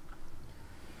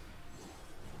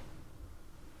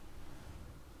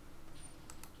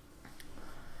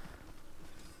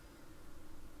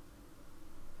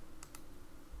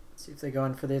 See if they go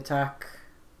in for the attack.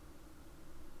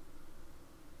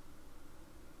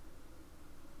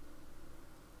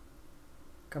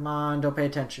 Come on, don't pay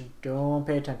attention. Don't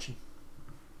pay attention.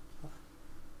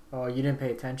 Oh, you didn't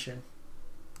pay attention.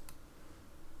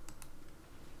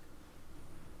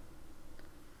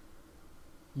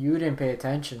 You didn't pay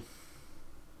attention.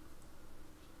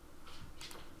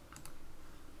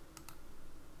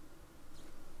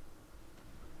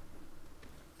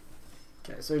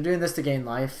 Okay, so we're doing this to gain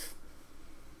life.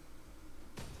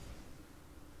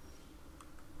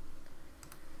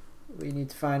 We need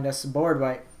to find us a board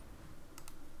wipe.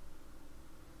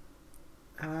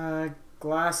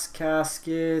 Glass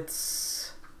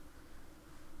Caskets.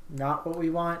 Not what we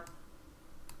want.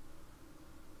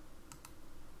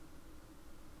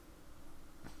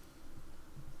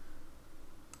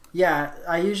 Yeah,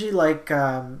 I usually like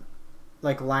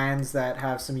lands that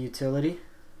have some utility.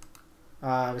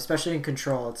 Especially in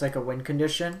control. It's like a win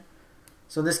condition.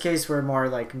 So in this case, we're more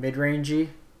like mid-rangey.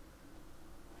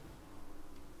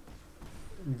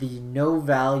 The no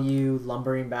value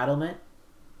Lumbering Battlement.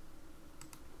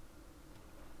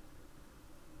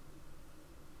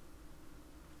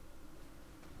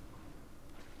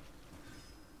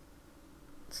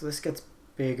 So this gets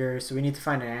bigger, so we need to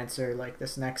find an answer like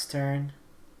this next turn.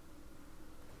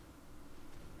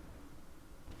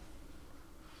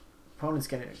 Opponent's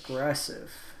getting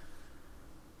aggressive.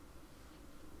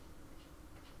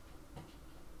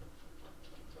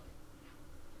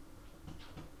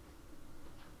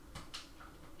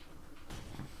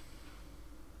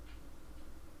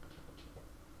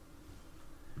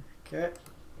 Okay.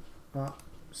 Well,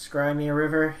 scry me a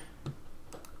river.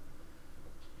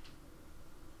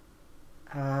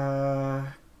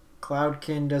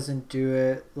 Cloudkin doesn't do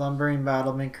it. Lumbering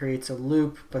Battlement creates a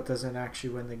loop but doesn't actually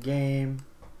win the game.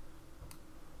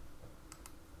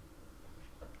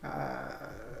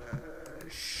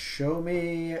 Show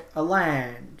me a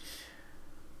land.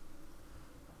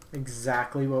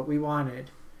 Exactly what we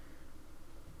wanted.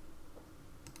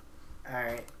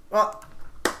 Alright. Well,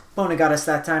 opponent got us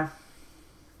that time.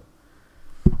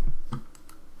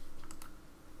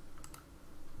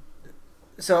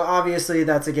 So obviously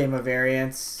that's a game of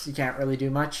variance. You can't really do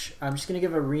much. I'm just going to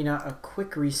give Arena a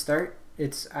quick restart.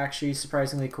 It's actually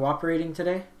surprisingly cooperating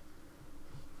today.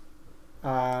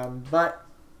 But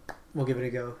we'll give it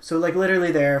a go. So like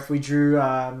literally there, if we drew,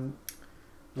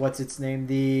 what's its name?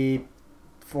 The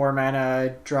 4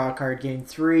 mana draw card, gain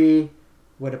 3,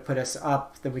 would have put us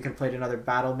up. Then we could have played another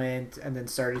Battlement and then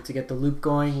started to get the loop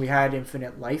going. We had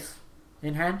infinite life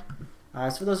in hand. So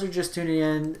for those who are just tuning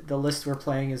in, the list we're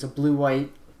playing is a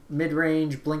blue-white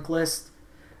mid-range blink list.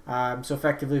 So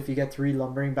effectively, if you get 3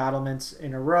 Lumbering Battlements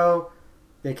in a row,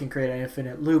 they can create an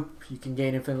infinite loop. You can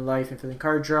gain infinite life, infinite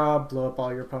card draw, blow up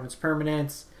all your opponent's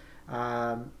permanents,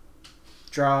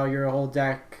 draw your whole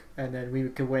deck, and then we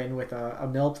could win with a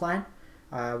mill plan.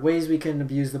 Ways we can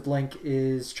abuse the blink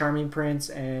is Charming Prince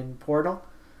and Portal,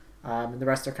 and the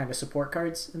rest are kind of support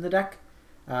cards in the deck.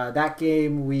 That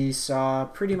game we saw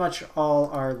pretty much all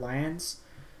our lands,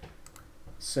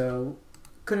 so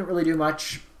couldn't really do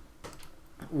much.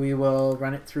 We will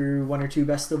run it through 1 or 2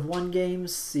 best of 1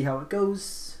 games, see how it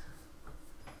goes.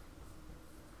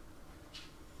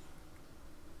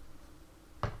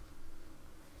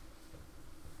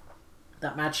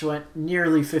 That match went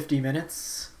nearly 50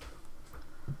 minutes.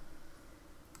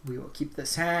 We will keep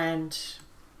this hand.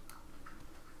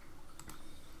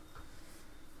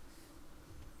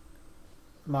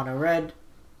 Mono red,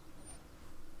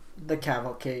 the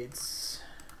Cavalcades.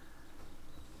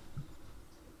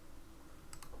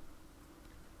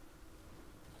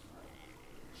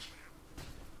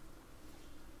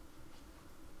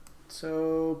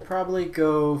 So probably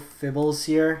go Fblthp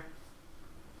here.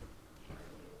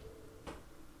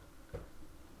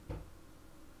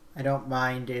 I don't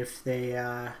mind if they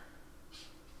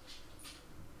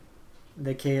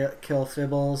kill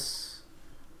Fblthp.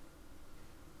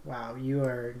 Wow, you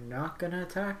are not gonna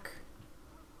attack?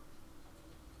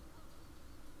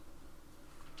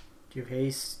 Do you have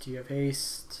haste? Do you have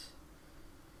haste?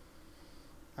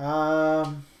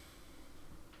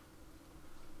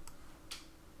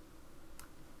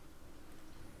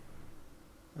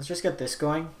 Let's just get this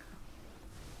going.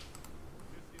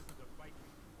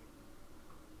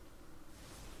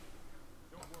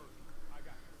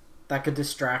 That could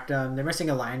distract them. They're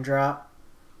missing a line drop.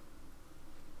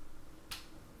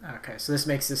 Okay, so this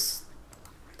makes this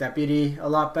Deputy a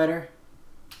lot better.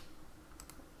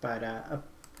 But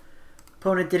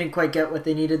opponent didn't quite get what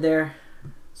they needed there.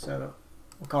 So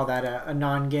we'll call that a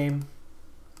non-game.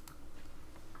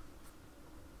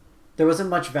 There wasn't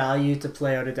much value to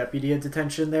play out a Deputy of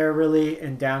Detention there, really,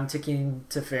 and down-ticking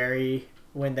Teferi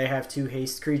when they have 2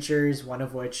 haste creatures, one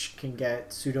of which can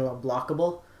get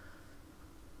pseudo-unblockable,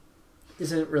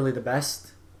 isn't really the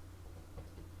best.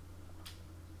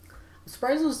 I'm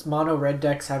surprised those mono red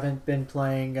decks haven't been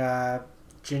playing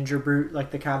Ginger Brute like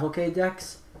the Cavalcade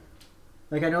decks.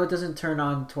 Like, I know it doesn't turn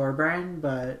on Torbrand,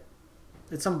 but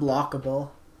it's unblockable.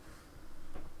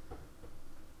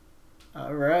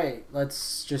 Alright,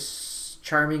 let's just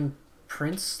Charming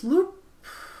Prince loop?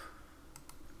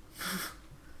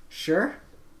 Sure.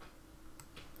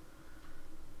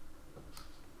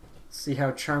 See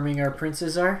how charming our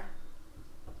princes are.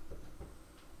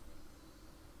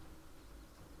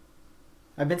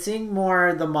 I've been seeing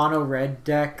more the mono red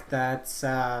deck that's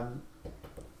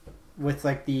with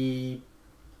like the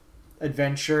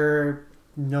adventure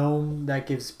gnome that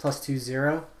gives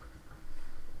 +2/0.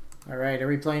 Alright, are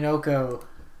we playing Oko?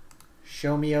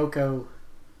 Show me Oko.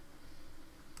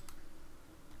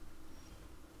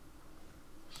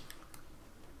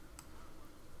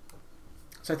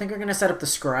 So I think we're going to set up the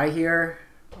scry here.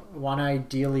 I want to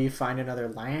ideally find another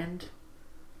land,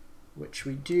 which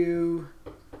we do.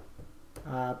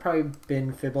 Probably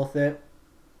bin Fblthp.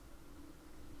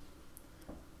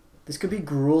 This could be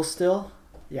Gruul still.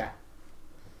 Yeah.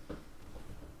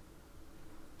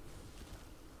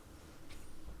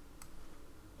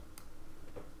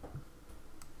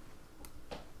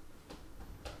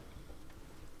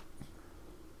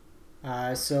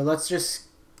 So let's just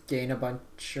gain a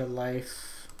bunch of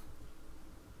life.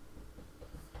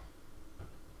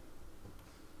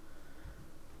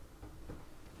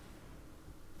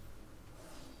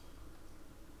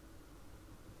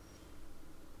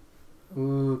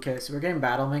 Ooh, okay, so we're getting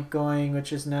Battlement going,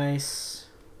 which is nice.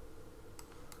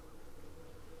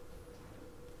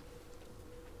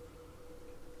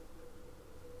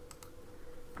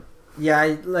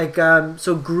 Yeah, like,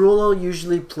 so Gruul will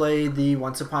usually play the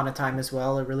Once Upon a Time as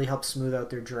well. It really helps smooth out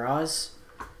their draws.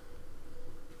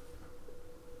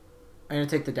 I'm going to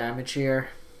take the damage here.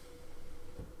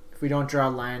 If we don't draw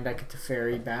land, I get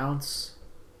Teferi bounce.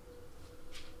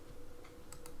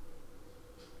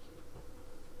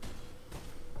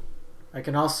 I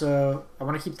can also, I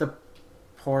want to keep the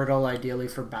portal ideally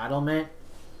for Battlement.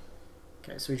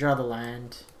 Okay, so we draw the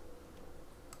land.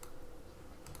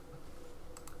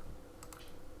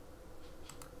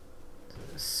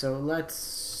 So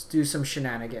let's do some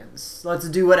shenanigans. Let's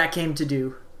do what I came to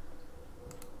do.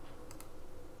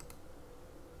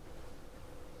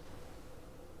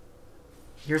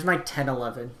 Here's my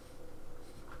 10-11.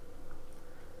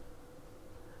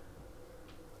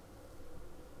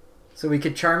 So we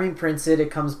could Charming Prince it,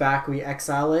 it comes back, we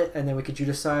exile it, and then we could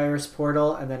Justiciar's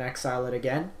Portal and then exile it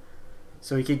again.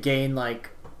 So we could gain,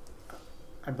 like,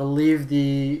 I believe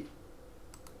the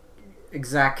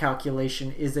exact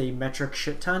calculation is a metric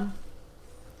shit ton.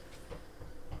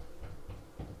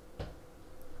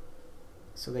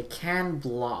 So they can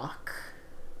block.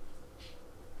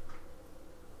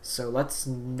 So let's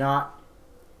not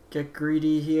get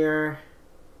greedy here.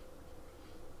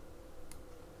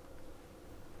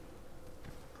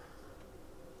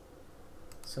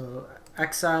 So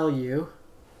exile you.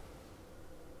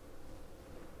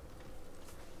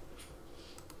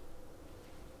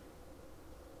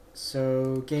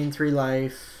 So gain 3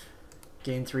 life,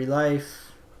 gain 3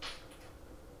 life.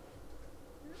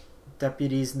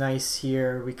 Deputy's nice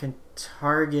here. We can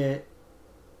target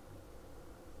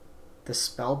the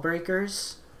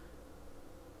Spellbreakers.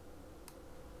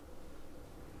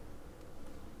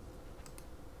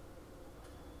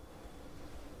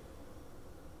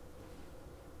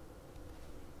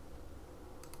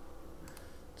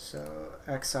 So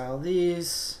exile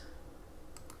these.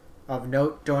 Of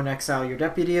note, don't exile your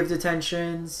Deputy of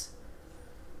Detentions.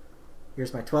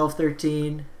 Here's my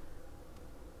 12-13.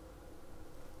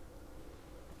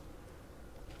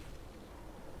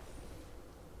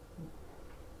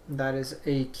 That is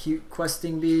a cute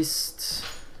questing beast.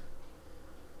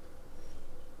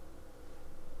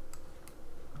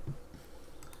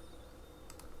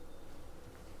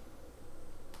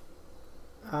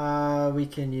 We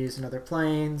can use another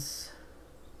planes.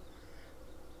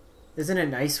 Isn't it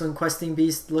nice when questing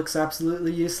beast looks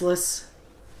absolutely useless?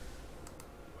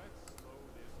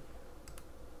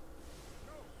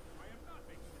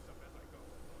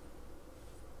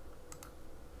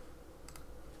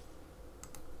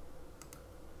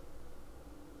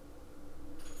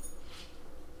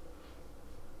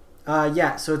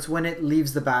 Yeah, so it's when it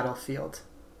leaves the battlefield.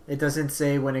 It doesn't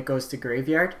say when it goes to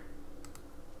graveyard.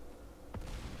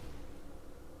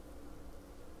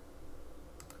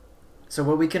 So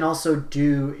what we can also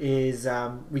do is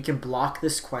we can block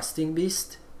this questing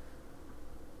beast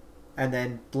and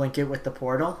then blink it with the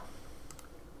portal.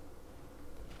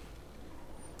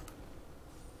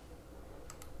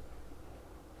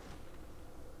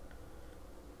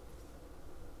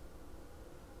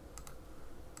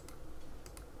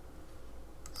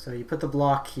 So you put the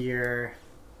block here.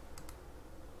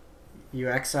 You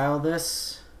exile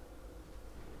this.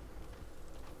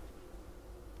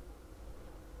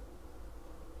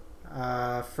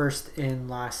 First in,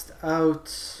 last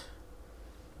out.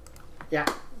 Yeah,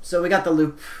 so we got the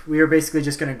loop. We were basically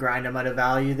just going to grind them out of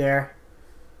value there.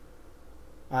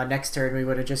 Next turn we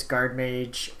would have just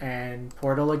Guardmage and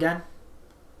Portal again.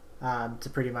 To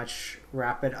pretty much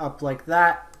wrap it up like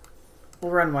that.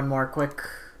 We'll run one more quick.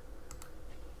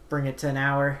 Bring it to an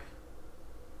hour.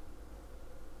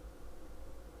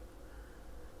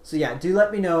 So yeah, do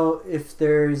let me know if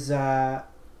there's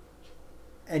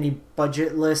any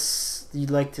budget lists you'd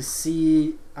like to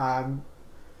see.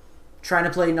 Trying to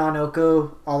play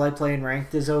non-Oko. All I play in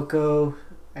ranked is Oko,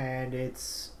 and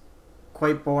it's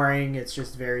quite boring. It's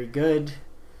just very good.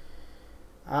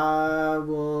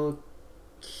 We'll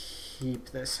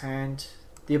keep this hand.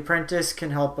 The Apprentice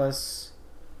can help us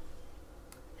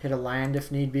hit a land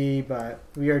if need be, but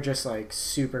we are just like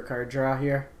super card draw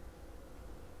here.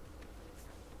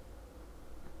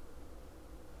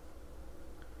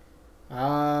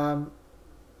 I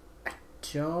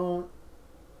don't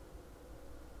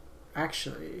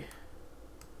actually.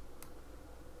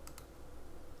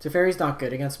 Teferi's not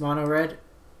good against mono red.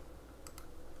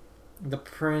 The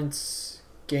Prince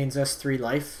gains us 3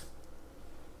 life.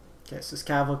 Okay, so this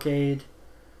Cavalcade.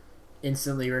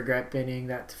 Instantly regret binning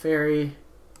that Teferi.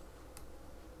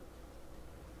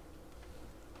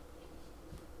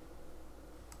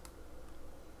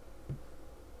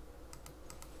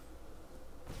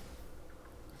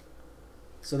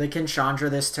 So they can Chandra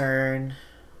this turn.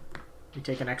 We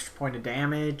take an extra point of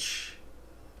damage.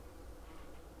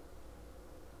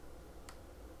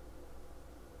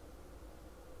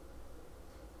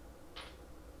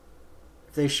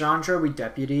 If they Chandra, we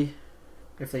Deputy.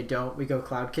 If they don't, we go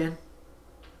Cloudkin.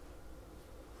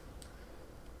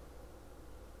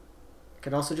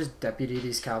 Could also just Deputy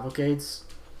these Cavalcades,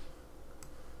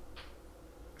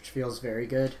 which feels very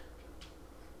good.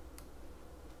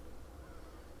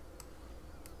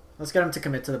 Let's get them to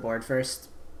commit to the board first.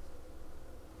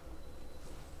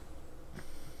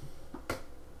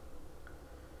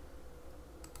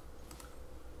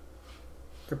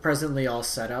 They're presently all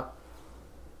set up.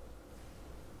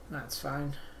 That's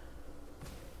fine.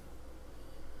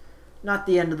 Not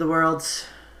the end of the world.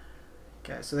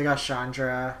 Okay, so they got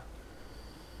Chandra.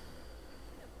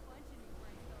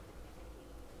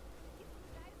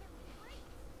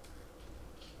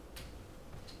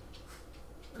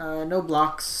 No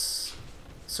blocks.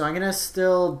 So I'm gonna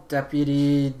still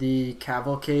Deputy the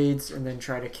Cavalcades and then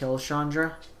try to kill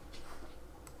Chandra.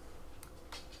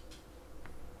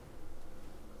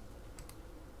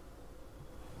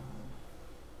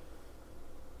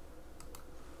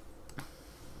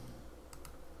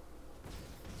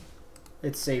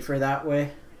 It's safer that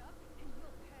way.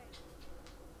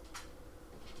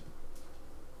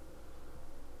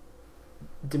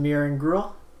 Dimir and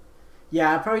Gruul.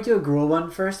 Yeah, I'll probably do a Gruul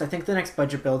one first. I think the next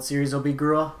budget build series will be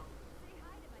Gruul.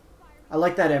 I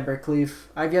like that Embercleave.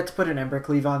 I've yet to put an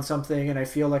Embercleave on something, and I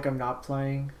feel like I'm not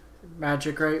playing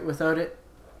Magic right without it.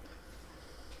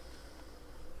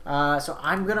 So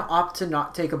I'm going to opt to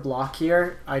not take a block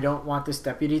here. I don't want this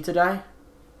Deputy to die.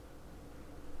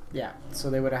 Yeah, so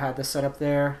they would have had this set up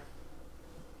there.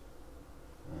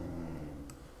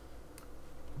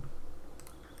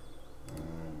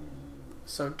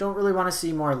 So don't really want to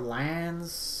see more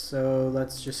lands, so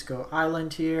let's just go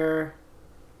island here.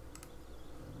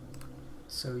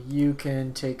 So you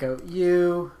can take out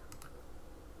you.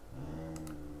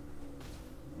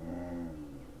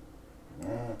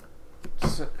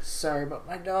 So, sorry about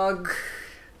my dog.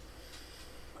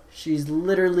 She's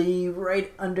literally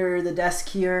right under the desk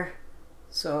here,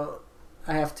 so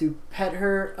I have to pet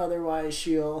her, otherwise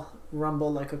she'll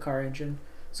rumble like a car engine.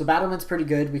 So Battlement's pretty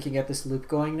good. We can get this loop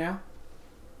going now.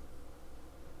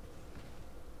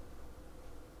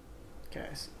 Okay,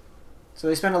 so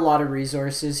they spend a lot of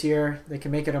resources here. They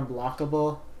can make it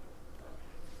unblockable.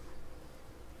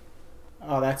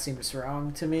 Oh, that seems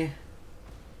wrong to me.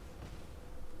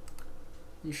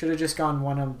 You should have just gone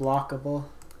one unblockable.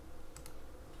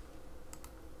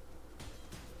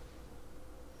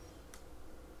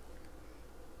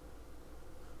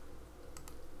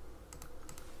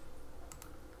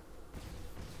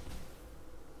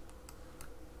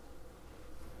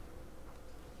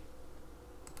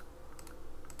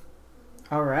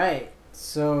 Alright,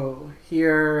 so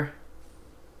here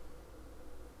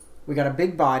we got a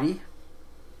big body.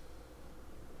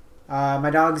 My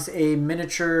dog's a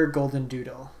miniature golden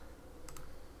doodle.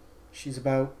 She's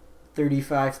about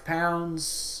 35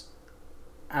 pounds.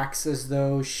 Acts as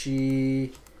though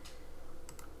she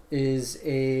is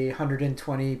a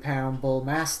 120-pound bull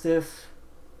mastiff.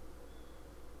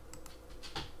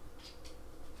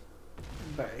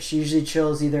 She usually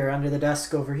chills either under the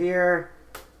desk over here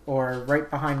or right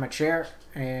behind my chair,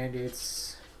 and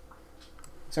it's...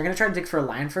 So I'm going to try to dig for a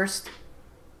land first.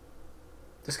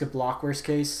 This could block worst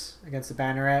case against the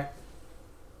Banneret.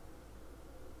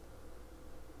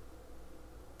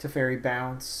 Teferi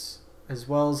bounce as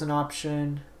well as an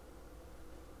option.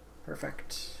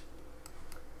 Perfect.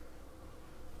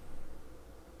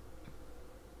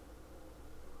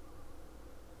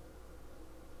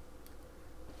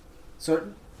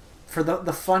 So for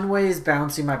the fun way is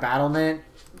bouncing my battlement,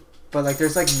 but like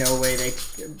there's like no way they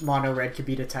mono red could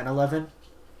beat a 10-11.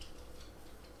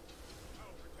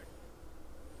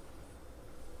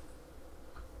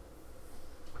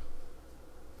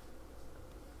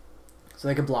 So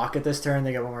they could block it this turn,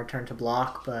 they get one more turn to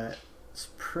block, but that's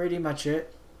pretty much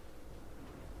it.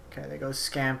 Okay, they go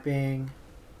scamping.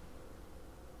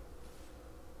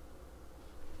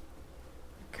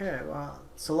 Okay, well,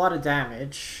 it's a lot of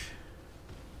damage.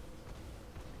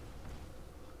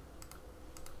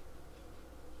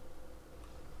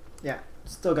 Yeah,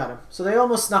 still got him. So they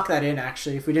almost snuck that in,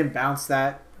 actually. If we didn't bounce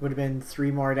that, it would have been 3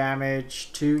 more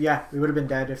damage. 2, yeah, we would have been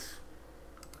dead if...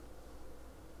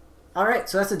 Alright,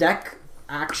 so that's a deck.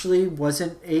 Actually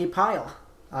wasn't a pile.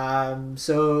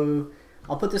 So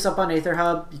I'll put this up on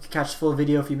AetherHub. You can catch the full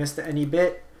video if you missed any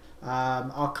bit.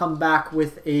 I'll come back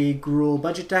with a Gruul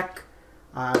budget deck,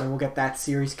 and we'll get that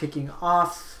series kicking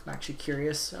off. I'm actually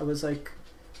curious. I was like,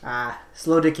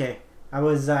 slow decay. I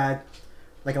was like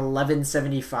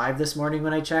 1175 this morning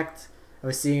when I checked. I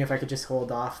was seeing if I could just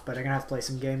hold off, but I'm gonna have to play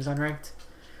some games unranked.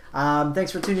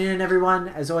 Thanks for tuning in, everyone.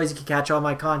 As always, you can catch all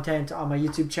my content on my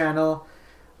YouTube channel.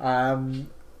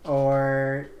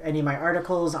 Or any of my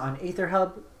articles on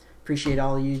AetherHub. Appreciate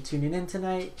all of you tuning in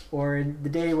tonight or in the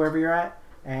day, wherever you're at,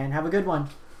 and have a good one.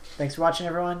 Thanks for watching,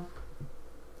 everyone.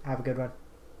 Have a good one.